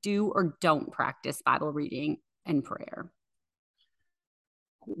if we do or don't practice Bible reading and prayer?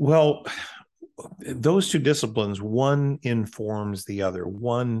 Well, those two disciplines, one informs the other,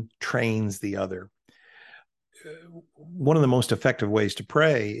 one trains the other. One of the most effective ways to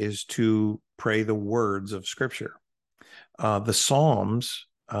pray is to pray the words of Scripture. The Psalms,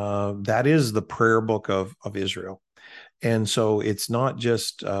 that is the prayer book of Israel. And so it's not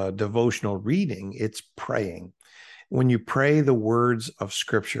just devotional reading, it's praying. When you pray the words of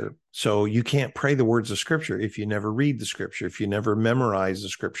Scripture, So you can't pray the words of scripture if you never read the scripture, if you never memorize the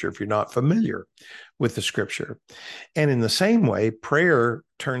scripture, if you're not familiar with the scripture. And in the same way, prayer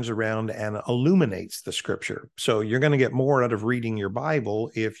turns around and illuminates the scripture. So you're going to get more out of reading your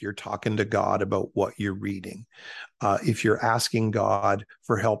Bible if you're talking to God about what you're reading. If you're asking God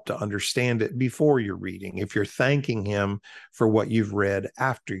for help to understand it before you're reading, if you're thanking him for what you've read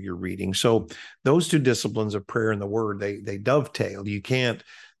after you're reading. So those two disciplines of prayer and the word, they dovetail. You can't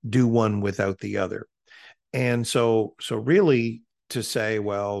do one without the other. And so really to say,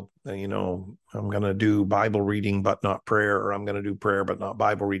 well, I'm going to do Bible reading, but not prayer, or I'm going to do prayer, but not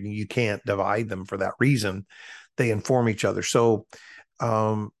Bible reading. You can't divide them for that reason. They inform each other. So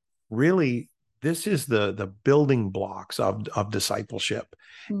really, this is the building blocks of discipleship.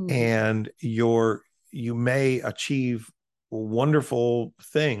 And you may achieve wonderful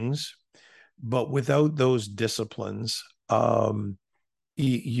things, but without those disciplines,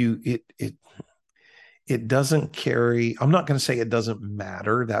 it doesn't carry. I'm not going to say it doesn't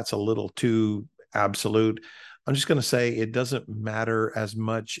matter. That's a little too absolute. I'm just going to say it doesn't matter as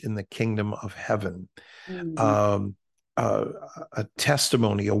much in the kingdom of heaven. A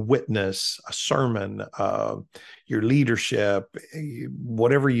testimony, a witness, a sermon, your leadership,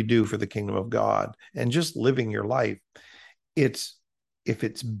 whatever you do for the kingdom of God, and just living your life, if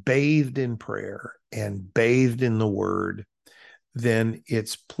it's bathed in prayer and bathed in the word, then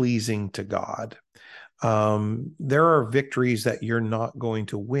it's pleasing to God. There are victories that you're not going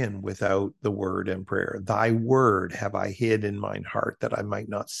to win without the word and prayer. Thy word have I hid in mine heart that I might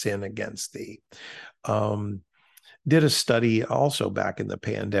not sin against thee. Did a study also back in the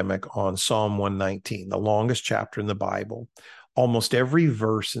pandemic on Psalm 119, the longest chapter in the Bible. Almost every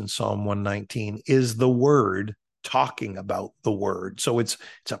verse in Psalm 119 is the word talking about the word. So it's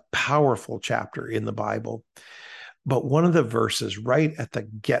a powerful chapter in the Bible. But one of the verses right at the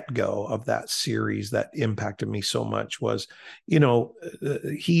get-go of that series that impacted me so much was,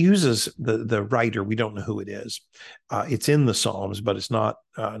 he uses the writer, we don't know who it is. It's in the Psalms, but it's not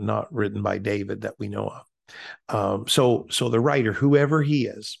written by David that we know of. So the writer, whoever he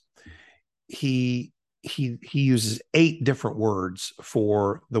is, he uses 8 different words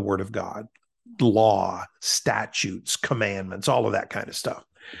for the word of God: law, statutes, commandments, all of that kind of stuff.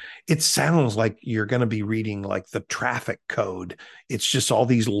 It sounds like you're going to be reading like the traffic code. It's just all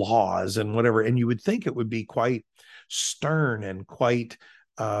these laws and whatever. And you would think it would be quite stern and quite,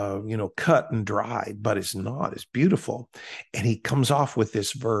 cut and dry, but it's not. It's beautiful. And he comes off with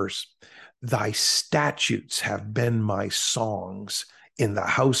this verse: thy statutes have been my songs in the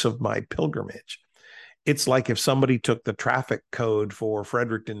house of my pilgrimage. It's like if somebody took the traffic code for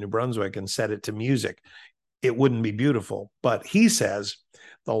Fredericton, New Brunswick, and set it to music, it wouldn't be beautiful. But he says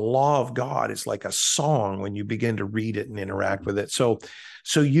the law of God is like a song when you begin to read it and interact with it. So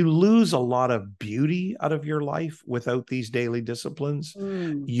you lose a lot of beauty out of your life without these daily disciplines.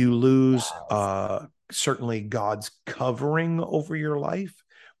 You lose certainly God's covering over your life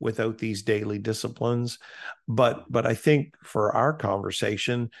without these daily disciplines. But I think for our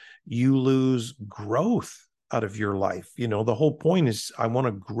conversation, you lose growth out of your life. The whole point is I want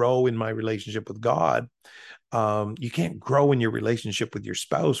to grow in my relationship with God. You can't grow in your relationship with your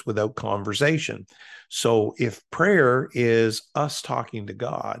spouse without conversation. So if prayer is us talking to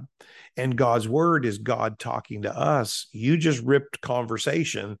God and God's word is God talking to us, you just ripped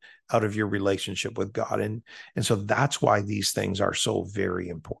conversation out of your relationship with God. And so that's why these things are so very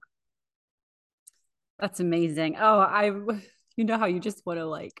important. That's amazing. Oh, you know how you just want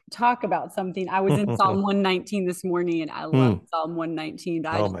to talk about something. I was in Psalm 119 this morning, and I love Psalm 119.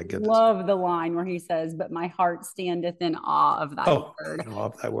 I my goodness. Love the line where he says, "But my heart standeth in awe of thy word." In awe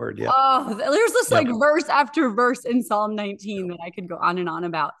of thy word, yeah. Oh, there's this verse after verse in Psalm 19 that I could go on and on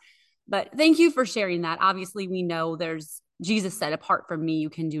about. But thank you for sharing that. Obviously, we know Jesus said, apart from me, you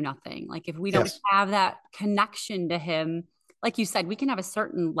can do nothing. Like if we don't have that connection to him, like you said, we can have a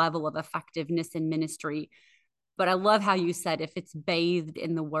certain level of effectiveness in ministry. But I love how you said, if it's bathed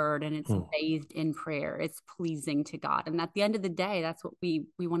in the word and it's bathed in prayer, it's pleasing to God. And at the end of the day, that's what we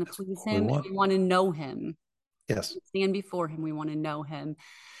want to please him. We want to know him. Yes. Stand before him. We want to know him.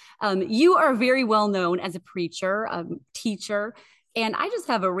 You are very well known as a preacher, teacher. And I just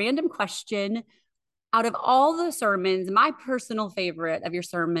have a random question. Out of all the sermons, my personal favorite of your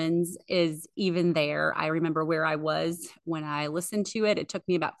sermons is Even There. I remember where I was when I listened to it. It took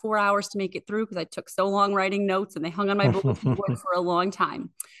me about 4 hours to make it through because I took so long writing notes and they hung on my bulletin board for a long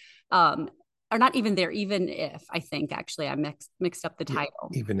time. Or not Even There, Even If, I think, actually. I mixed up the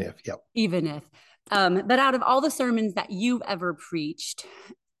title. Even If, yep. Even If. But out of all the sermons that you've ever preached,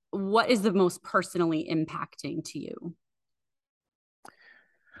 what is the most personally impacting to you?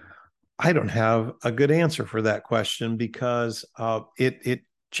 I don't have a good answer for that question because it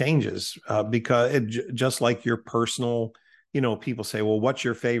changes because just like your personal, people say, well, what's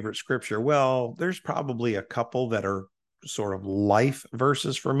your favorite scripture? Well, there's probably a couple that are sort of life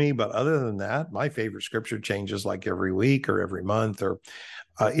verses for me, but other than that, my favorite scripture changes like every week or every month, or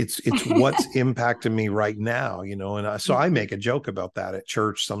it's what's impacting me right now, and so I make a joke about that at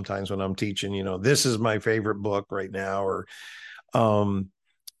church sometimes when I'm teaching, this is my favorite book right now, or um,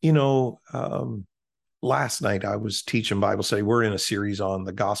 you know, last night I was teaching Bible study. We're in a series on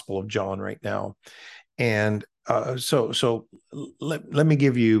the Gospel of John right now. And so let me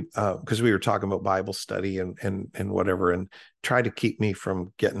give you, because we were talking about Bible study and whatever, and try to keep me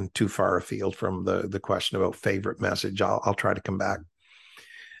from getting too far afield from the question about favorite message. I'll try to come back.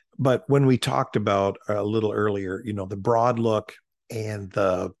 But when we talked about a little earlier, the broad look and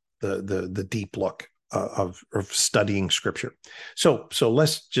the deep look of studying scripture. So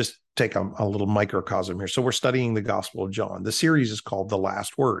let's just take a little microcosm here. So we're studying the Gospel of John. The series is called The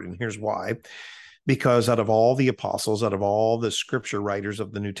Last Word, and here's why. Because out of all the apostles, out of all the scripture writers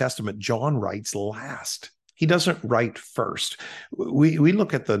of the New Testament, John writes last. He doesn't write first. We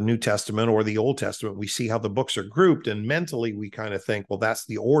look at the New Testament or the Old Testament, we see how the books are grouped, and mentally we kind of think, well, that's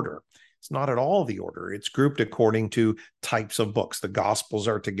the order. It's not at all the order. It's grouped according to types of books. The Gospels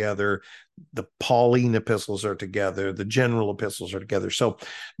are together, the Pauline epistles are together, the general epistles are together. So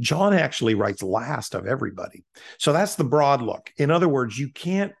John actually writes last of everybody. So that's the broad look. In other words, you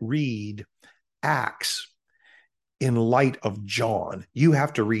can't read Acts in light of John. You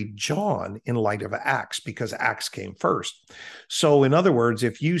have to read John in light of Acts because Acts came first. So in other words,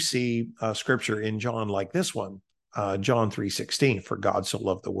 if you see scripture in John like this one, John 3:16, for God so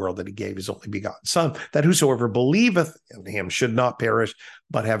loved the world that he gave his only begotten son, that whosoever believeth in him should not perish,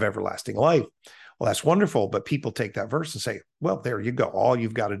 but have everlasting life. Well, that's wonderful. But people take that verse and say, well, there you go. All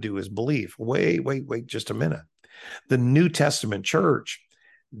you've got to do is believe. Wait, just a minute. The New Testament church,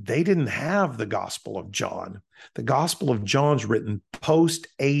 they didn't have the Gospel of John. The Gospel of John's written post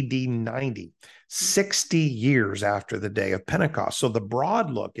AD 90, 60 years after the day of Pentecost. So the broad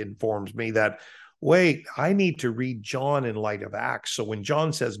look informs me that, wait, I need to read John in light of Acts. So when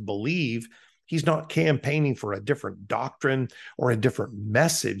John says believe, he's not campaigning for a different doctrine or a different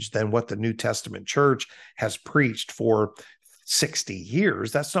message than what the New Testament church has preached for 60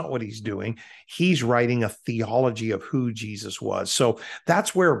 years. That's not what he's doing. He's writing a theology of who Jesus was. So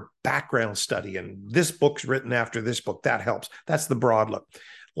that's where background study and this book's written after this book, that helps. That's the broad look.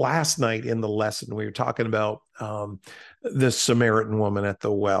 Last night in the lesson, we were talking about the Samaritan woman at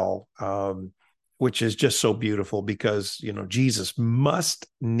the well, which is just so beautiful because, Jesus must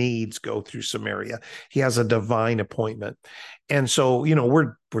needs go through Samaria. He has a divine appointment. And so,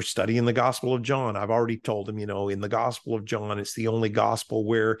 we're studying the Gospel of John. I've already told him, in the Gospel of John, it's the only gospel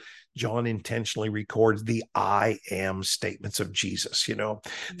where John intentionally records the I am statements of Jesus.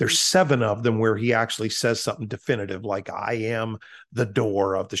 There's 7 of them where he actually says something definitive, like I am the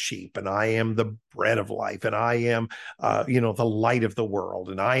door of the sheep, and I am the bread of life, and I am, the light of the world,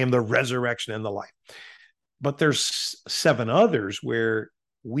 and I am the resurrection and the life. But there's 7 others where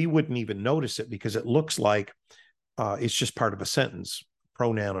we wouldn't even notice it because it looks like it's just part of a sentence,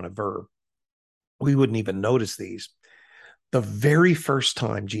 pronoun and a verb. We wouldn't even notice these. The very first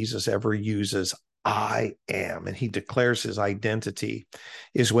time Jesus ever uses I am, and he declares his identity,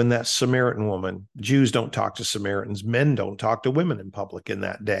 is when that Samaritan woman, Jews don't talk to Samaritans, men don't talk to women in public in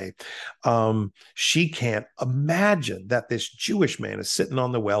that day. She can't imagine that this Jewish man is sitting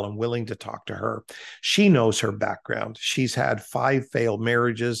on the well and willing to talk to her. She knows her background. She's had 5 failed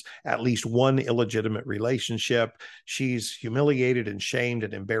marriages, at least 1 illegitimate relationship. She's humiliated and shamed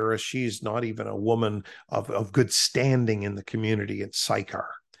and embarrassed. She's not even a woman of good standing in the community at Sychar.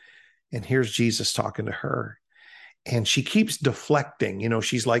 And here's Jesus talking to her. And she keeps deflecting.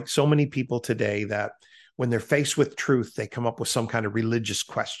 She's like so many people today that when they're faced with truth, they come up with some kind of religious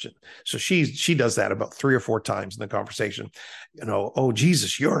question. So she does that about 3 or 4 times in the conversation. Oh,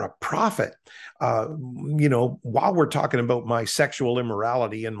 Jesus, you're a prophet. While we're talking about my sexual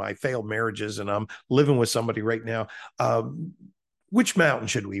immorality and my failed marriages, and I'm living with somebody right now, which mountain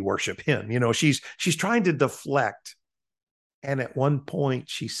should we worship him? She's trying to deflect. And at one point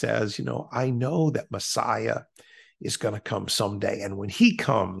she says, I know that Messiah is going to come someday. And when he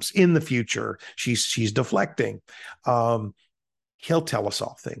comes in the future, she's deflecting. He'll tell us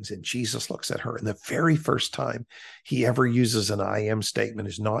all things. And Jesus looks at her. And the very first time he ever uses an I am statement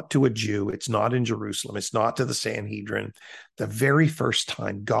is not to a Jew. It's not in Jerusalem. It's not to the Sanhedrin. The very first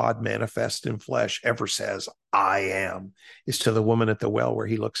time God manifests in flesh ever says, I am, is to the woman at the well, where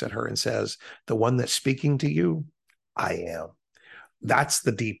he looks at her and says, the one that's speaking to you, I am. That's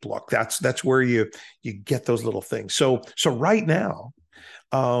the deep look. That's where you get those little things. So right now,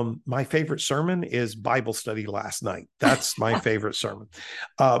 my favorite sermon is Bible study last night. That's my favorite sermon.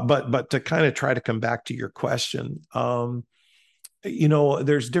 But to kind of try to come back to your question,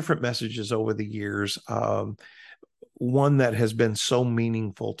 there's different messages over the years. One that has been so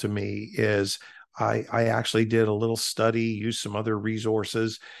meaningful to me is I actually did a little study, used some other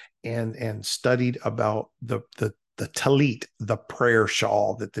resources, and studied about the talit, the prayer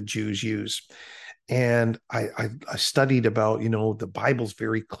shawl that the Jews use. And I studied about, the Bible's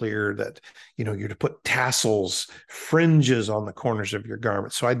very clear that, you're to put tassels, fringes on the corners of your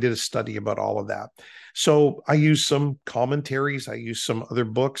garment. So I did a study about all of that. So I used some commentaries, I used some other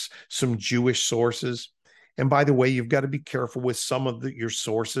books, some Jewish sources. And by the way, you've got to be careful with some of your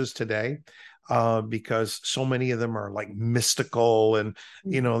sources today, because so many of them are like mystical, and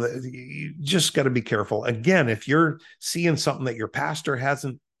you just got to be careful. Again, if you're seeing something that your pastor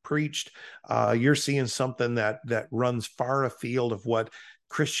hasn't preached, you're seeing something that runs far afield of what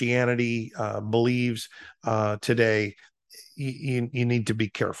Christianity believes today, you need to be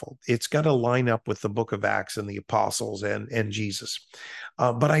careful. It's got to line up with the book of Acts and the apostles and Jesus.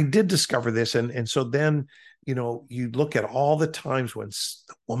 But I did discover this. And so then, you look at all the times when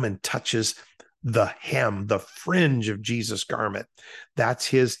the woman touches the hem, the fringe of Jesus' garment. That's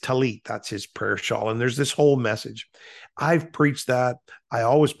his talit, that's his prayer shawl. And there's this whole message. I've preached that. I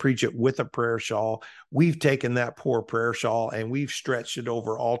always preach it with a prayer shawl. We've taken that poor prayer shawl and we've stretched it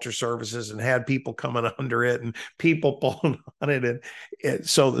over altar services and had people coming under it and people pulling on it. And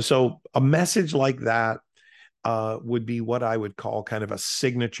so a message like that would be what I would call kind of a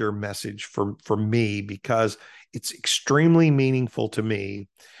signature message for me, because it's extremely meaningful to me.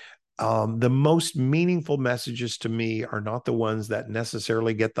 The most meaningful messages to me are not the ones that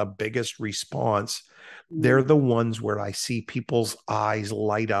necessarily get the biggest response. They're the ones where I see people's eyes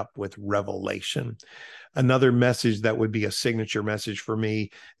light up with revelation. Another message that would be a signature message for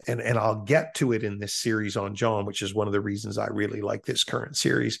me, and I'll get to it in this series on John, which is one of the reasons I really like this current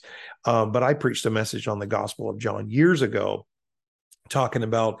series. But I preached a message on the Gospel of John years ago, talking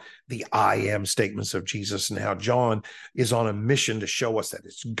about the I am statements of Jesus and how John is on a mission to show us that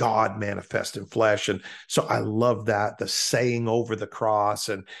it's God manifest in flesh. And so I love that, the saying over the cross.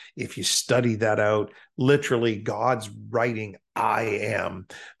 And if you study that out, literally God's writing, I am,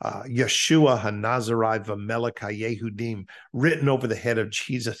 Yeshua HaNazari V'Melech HaYehudim, written over the head of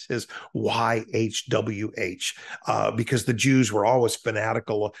Jesus is YHWH, because the Jews were always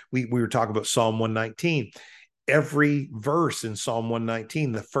fanatical. We were talking about Psalm 119. Every verse in Psalm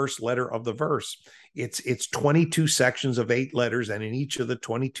 119, the first letter of the verse, it's 22 sections of 8 letters. And in each of the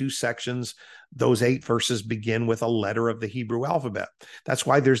 22 sections, those 8 verses begin with a letter of the Hebrew alphabet. That's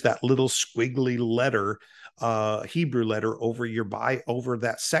why there's that little squiggly letter, Hebrew letter over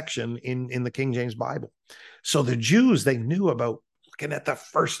that section in the King James Bible. So the Jews, they knew about looking at the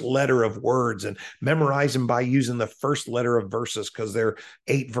first letter of words and memorizing by using the first letter of verses, because they're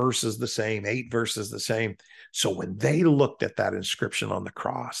 8 verses the same, 8 verses the same. So when they looked at that inscription on the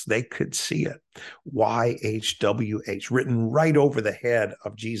cross, they could see it, YHWH, written right over the head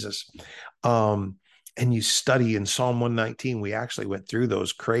of Jesus. And you study in Psalm 119, we actually went through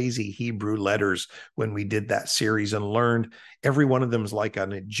those crazy Hebrew letters when we did that series and learned every one of them is like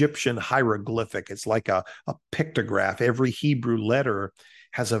an Egyptian hieroglyphic. It's like a pictograph. Every Hebrew letter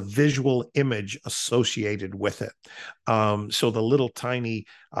has a visual image associated with it. So the little tiny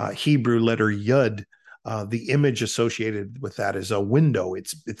Hebrew letter Yud, the image associated with that is a window.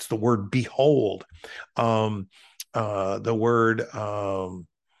 It's the word behold. The word, oh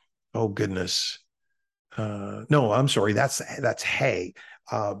goodness. No, I'm sorry. That's hey.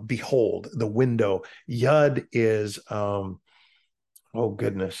 Behold, the window. Yud is, oh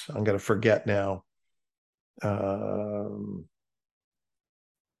goodness, I'm going to forget now.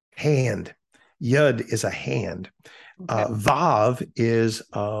 Hand. Yud is a hand. Okay. Vav is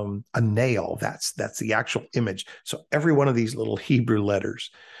a nail. That's the actual image. So every one of these little Hebrew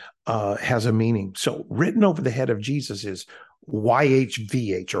letters has a meaning. So written over the head of Jesus is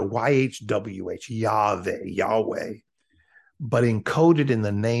YHVH or YHWH, Yahweh, but encoded in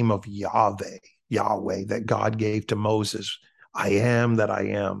the name of Yahweh that God gave to Moses. I am that I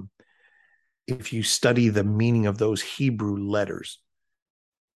am. If you study the meaning of those Hebrew letters,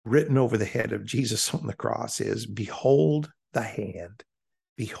 written over the head of Jesus on the cross is, behold the hand,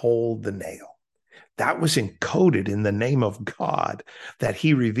 behold the nail. That was encoded in the name of God that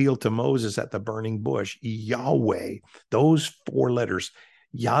he revealed to Moses at the burning bush, Yahweh, those 4 letters,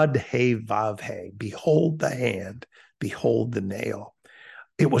 Yad He Vav He, behold the hand, behold the nail.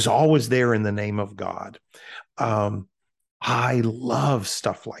 It was always there in the name of God. I love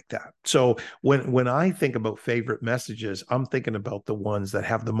stuff like that. So when I think about favorite messages, I'm thinking about the ones that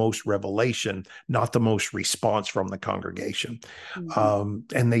have the most revelation, not the most response from the congregation. Mhm.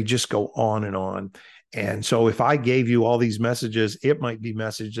 And they just go on and on. And so if I gave you all these messages, it might be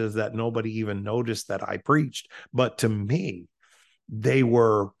messages that nobody even noticed that I preached. But to me, they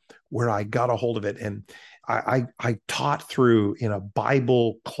were where I got a hold of it. And I taught through in a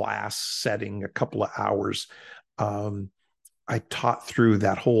Bible class setting a couple of hours. Um, I taught through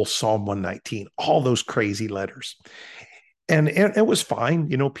that whole Psalm 119, all those crazy letters. And it was fine.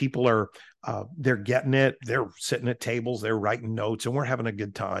 You know, people are, they're getting it. They're sitting at tables, they're writing notes, and we're having a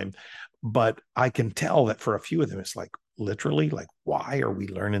good time. But I can tell that for a few of them, it's like, literally, like, why are we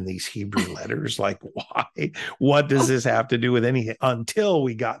learning these Hebrew letters? Like, why? What does this have to do with anything? Until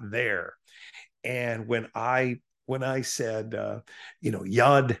we got there. And when I said,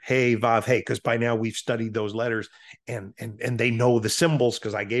 Yud, Hey, Vav, Hey, because by now we've studied those letters, and they know the symbols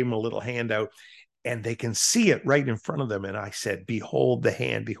because I gave them a little handout, and they can see it right in front of them. And I said, behold the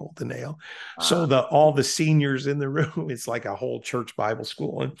hand, behold the nail. So all the seniors in the room, it's like a whole church Bible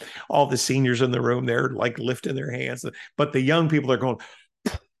school, and all the seniors in the room, they're like lifting their hands, but the young people are going,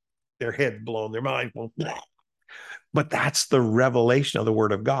 their head blown, their mind blown. But that's the revelation of the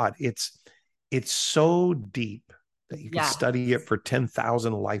Word of God. It's so deep that you could Yeah. study it for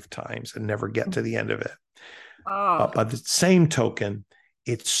 10,000 lifetimes and never get to the end of it. But Oh, by the same token,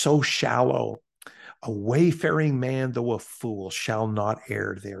 it's so shallow. A wayfaring man, though a fool, shall not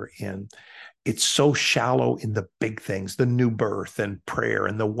err therein. It's so shallow in the big things, the new birth and prayer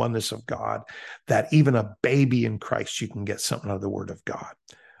and the oneness of God, that even a baby in Christ, you can get something out of the Word of God.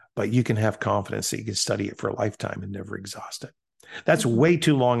 But you can have confidence that you can study it for a lifetime and never exhaust it. That's way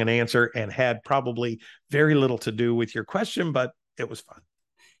too long an answer and had probably very little to do with your question, but it was fun.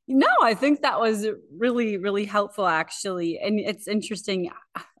 no, I think that was really, really helpful, actually. And it's interesting.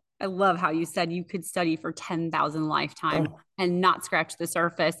 I love how you said you could study for 10,000 lifetimes Oh, and not scratch the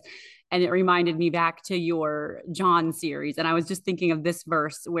surface. And it reminded me back to your John series. And I was just thinking of this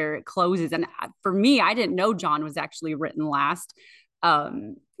verse where it closes. And for me, I didn't know John was actually written last.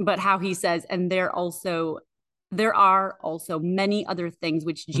 But how he says, and there are also many other things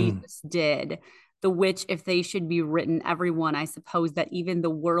which mm, Jesus did, the which, if they should be written, every one, I suppose that even the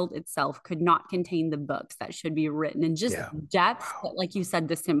world itself could not contain the books that should be written. And just yeah. depth, Wow. but like you said,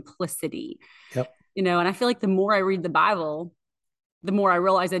 the simplicity, Yep. and I feel like the more I read the Bible, the more I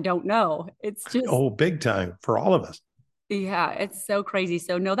realize I don't know. It's just, Oh, big time for all of us. yeah, it's so crazy.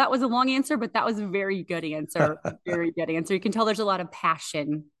 So, no, that was a long answer, but that was a very good answer. Very good answer. You can tell there's a lot of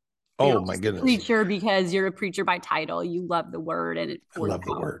passion. You're Oh, not my just a goodness. preacher because you're a preacher by title. You love the word and it I pours love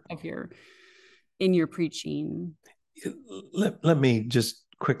the out Word. of your in your preaching. Let me just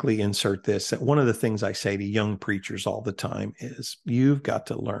quickly insert this. That one of the things I say to young preachers all the time is you've got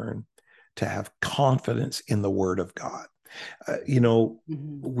to learn to have confidence in the Word of God. Mhm.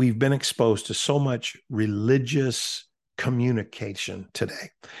 We've been exposed to so much religious communication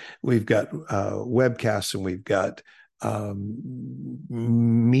today. We've got webcasts, and we've got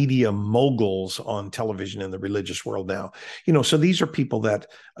media moguls on television in the religious world now. So these are people that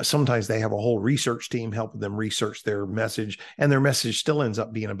sometimes they have a whole research team helping them research their message, and their message still ends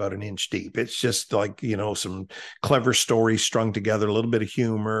up being about an inch deep. It's just like, some clever stories strung together, a little bit of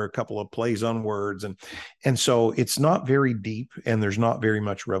humor, a couple of plays on words, and so it's not very deep, and there's not very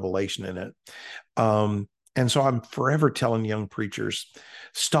much revelation in it. And so I'm forever telling young preachers,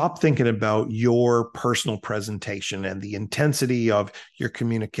 stop thinking about your personal presentation and the intensity of your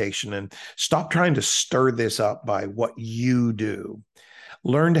communication, and stop trying to stir this up by what you do.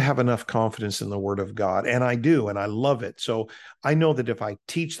 Learn to have enough confidence in the Word of God. And I do, and I love it. So I know that if I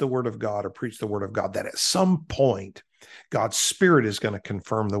teach the Word of God or preach the Word of God, that at some point, God's Spirit is going to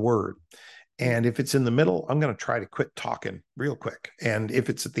confirm the Word. And if it's in the middle, I'm going to try to quit talking real quick. And if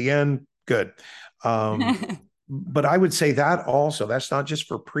it's at the end, good. Um, but I would say that also, that's not just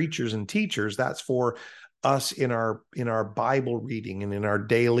for preachers and teachers, that's for us in our Bible reading and in our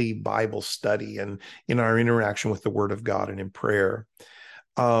daily Bible study and in our interaction with the Word of God and in prayer.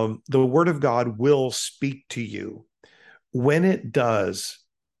 The Word of God will speak to you. When it does,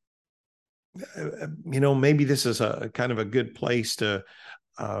 maybe this is a kind of a good place to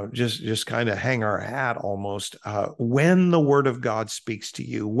just kind of hang our hat almost. When the Word of God speaks to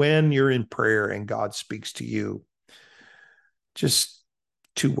you, when you're in prayer and God speaks to you, just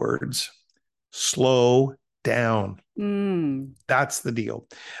two words: slow down. Mm. That's the deal.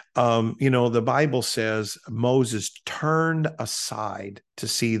 The Bible says Moses turned aside to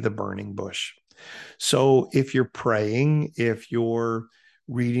see the burning bush. So if you're praying, if you're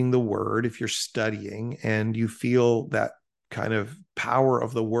reading the Word, if you're studying and you feel that kind of power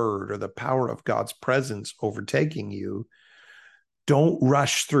of the word or the power of God's presence overtaking you, don't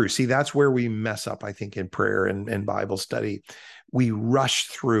rush through. See, that's where we mess up, I think, in prayer and Bible study. We rush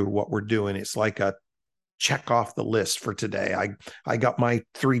through what we're doing. It's like a check off the list for today. I got my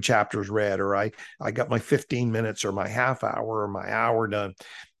 3 chapters read, or I got my 15 minutes or my half hour or my hour done.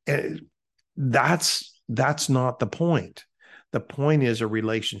 And that's not the point. The point is a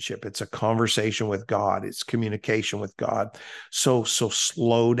relationship. It's a conversation with God. It's communication with God. So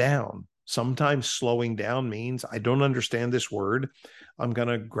slow down. Sometimes slowing down means I don't understand this word. I'm going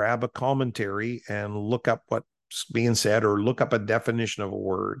to grab a commentary and look up what's being said, or look up a definition of a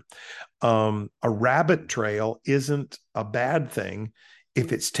word. A rabbit trail isn't a bad thing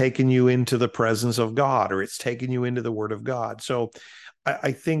if it's taken you into the presence of God, or it's taken you into the Word of God. So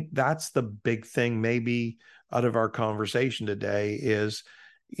I think that's the big thing maybe out of our conversation today is,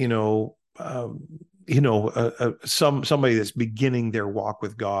 somebody that's beginning their walk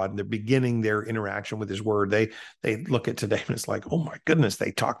with God and they're beginning their interaction with His Word. They look at today and it's like, oh my goodness,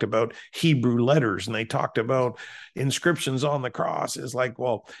 they talked about Hebrew letters and they talked about inscriptions on the cross. It's like,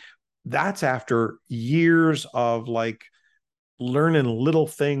 well, that's after years of like learning little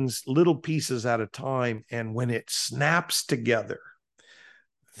things, little pieces at a time. And when it snaps together,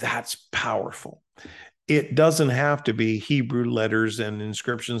 that's powerful. It doesn't have to be Hebrew letters and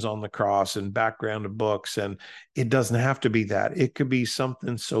inscriptions on the cross and background of books. And it doesn't have to be that. It could be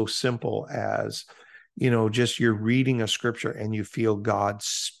something so simple as, just you're reading a scripture and you feel God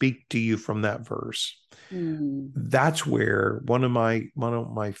speak to you from that verse. That's where one of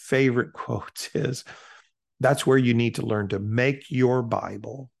my favorite quotes is, that's where you need to learn to make your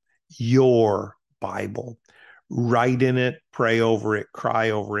Bible your Bible. Write in it, pray over it,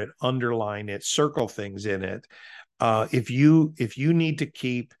 cry over it, underline it, circle things in it. If you need to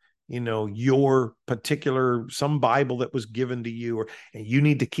keep, your particular, some Bible that was given to you, and you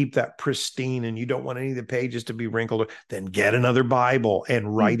need to keep that pristine and you don't want any of the pages to be wrinkled, then get another Bible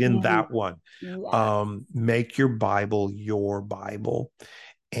and write in that one. Yeah. Make your Bible your Bible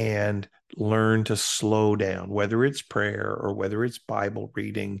and learn to slow down, whether it's prayer or whether it's Bible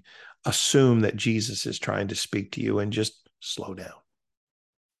reading. Assume that Jesus is trying to speak to you and just slow down.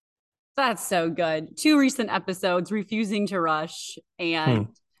 That's so good. 2 recent episodes, refusing to rush and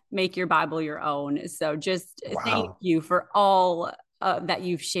make your Bible your own. So just Thank you for all that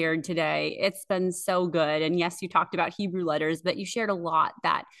you've shared today. It's been so good. And yes, you talked about Hebrew letters, but you shared a lot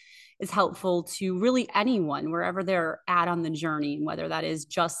that is helpful to really anyone, wherever they're at on the journey, whether that is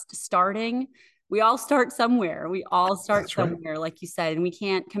just starting. We all start somewhere. We all start somewhere, like you said, and we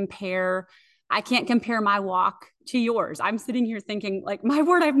can't compare. I can't compare my walk to yours. I'm sitting here thinking, like, my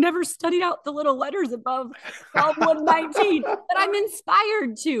word, I've never studied out the little letters above Psalm 119, but I'm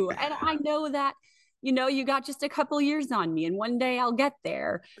inspired to. And I know that, you got just a couple years on me, and one day I'll get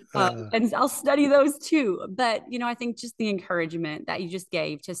there and I'll study those too. But, I think just the encouragement that you just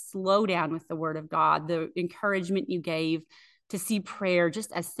gave to slow down with the Word of God, the encouragement you gave to see prayer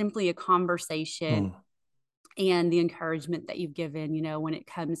just as simply a conversation, and the encouragement that you've given, when it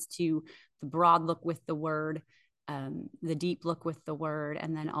comes to the broad look with the Word, the deep look with the Word,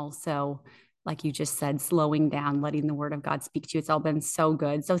 and then also, like you just said, slowing down, letting the Word of God speak to you. It's all been so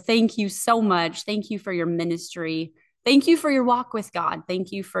good. So thank you so much. Thank you for your ministry. Thank you for your walk with God.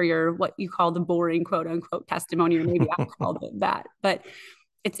 Thank you for your, what you call the boring, quote unquote, testimony, or maybe I called it that, but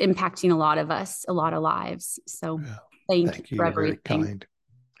it's impacting a lot of us, a lot of lives. So Thank you for everything. Very kind.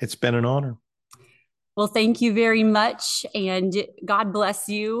 It's been an honor. Well, thank you very much, and God bless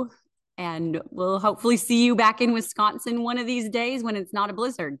you. And we'll hopefully see you back in Wisconsin one of these days when it's not a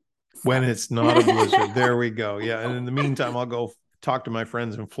blizzard. So. When it's not a blizzard. There we go. Yeah. And in the meantime, I'll go talk to my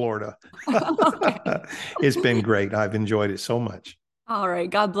friends in Florida. It's been great. I've enjoyed it so much. All right.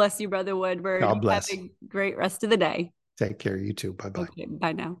 God bless you, Brother Woodward. God bless. Have a great rest of the day. Take care. You too. Bye-bye. Okay,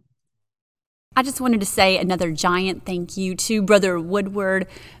 bye now. I just wanted to say another giant thank you to Brother Woodward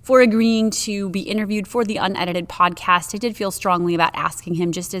for agreeing to be interviewed for the Unedited podcast. I did feel strongly about asking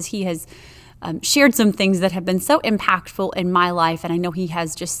him, just as he has shared some things that have been so impactful in my life. And I know he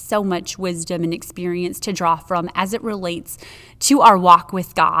has just so much wisdom and experience to draw from as it relates to our walk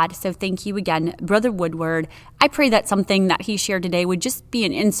with God. So thank you again, Brother Woodward. I pray that something that he shared today would just be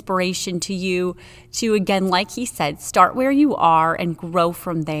an inspiration to you to, again, like he said, start where you are and grow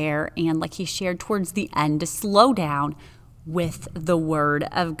from there. And like he shared towards the end, to slow down with the Word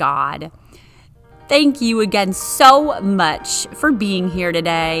of God. Thank you again so much for being here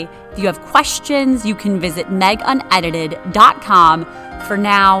today. If you have questions, you can visit megunedited.com. For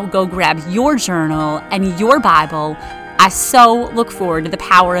now, go grab your journal and your Bible. I so look forward to the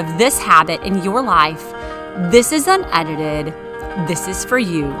power of this habit in your life This is unedited. This is for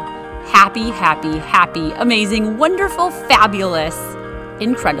you. Happy, happy, happy, amazing, wonderful, fabulous,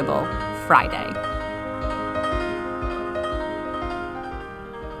 incredible Friday.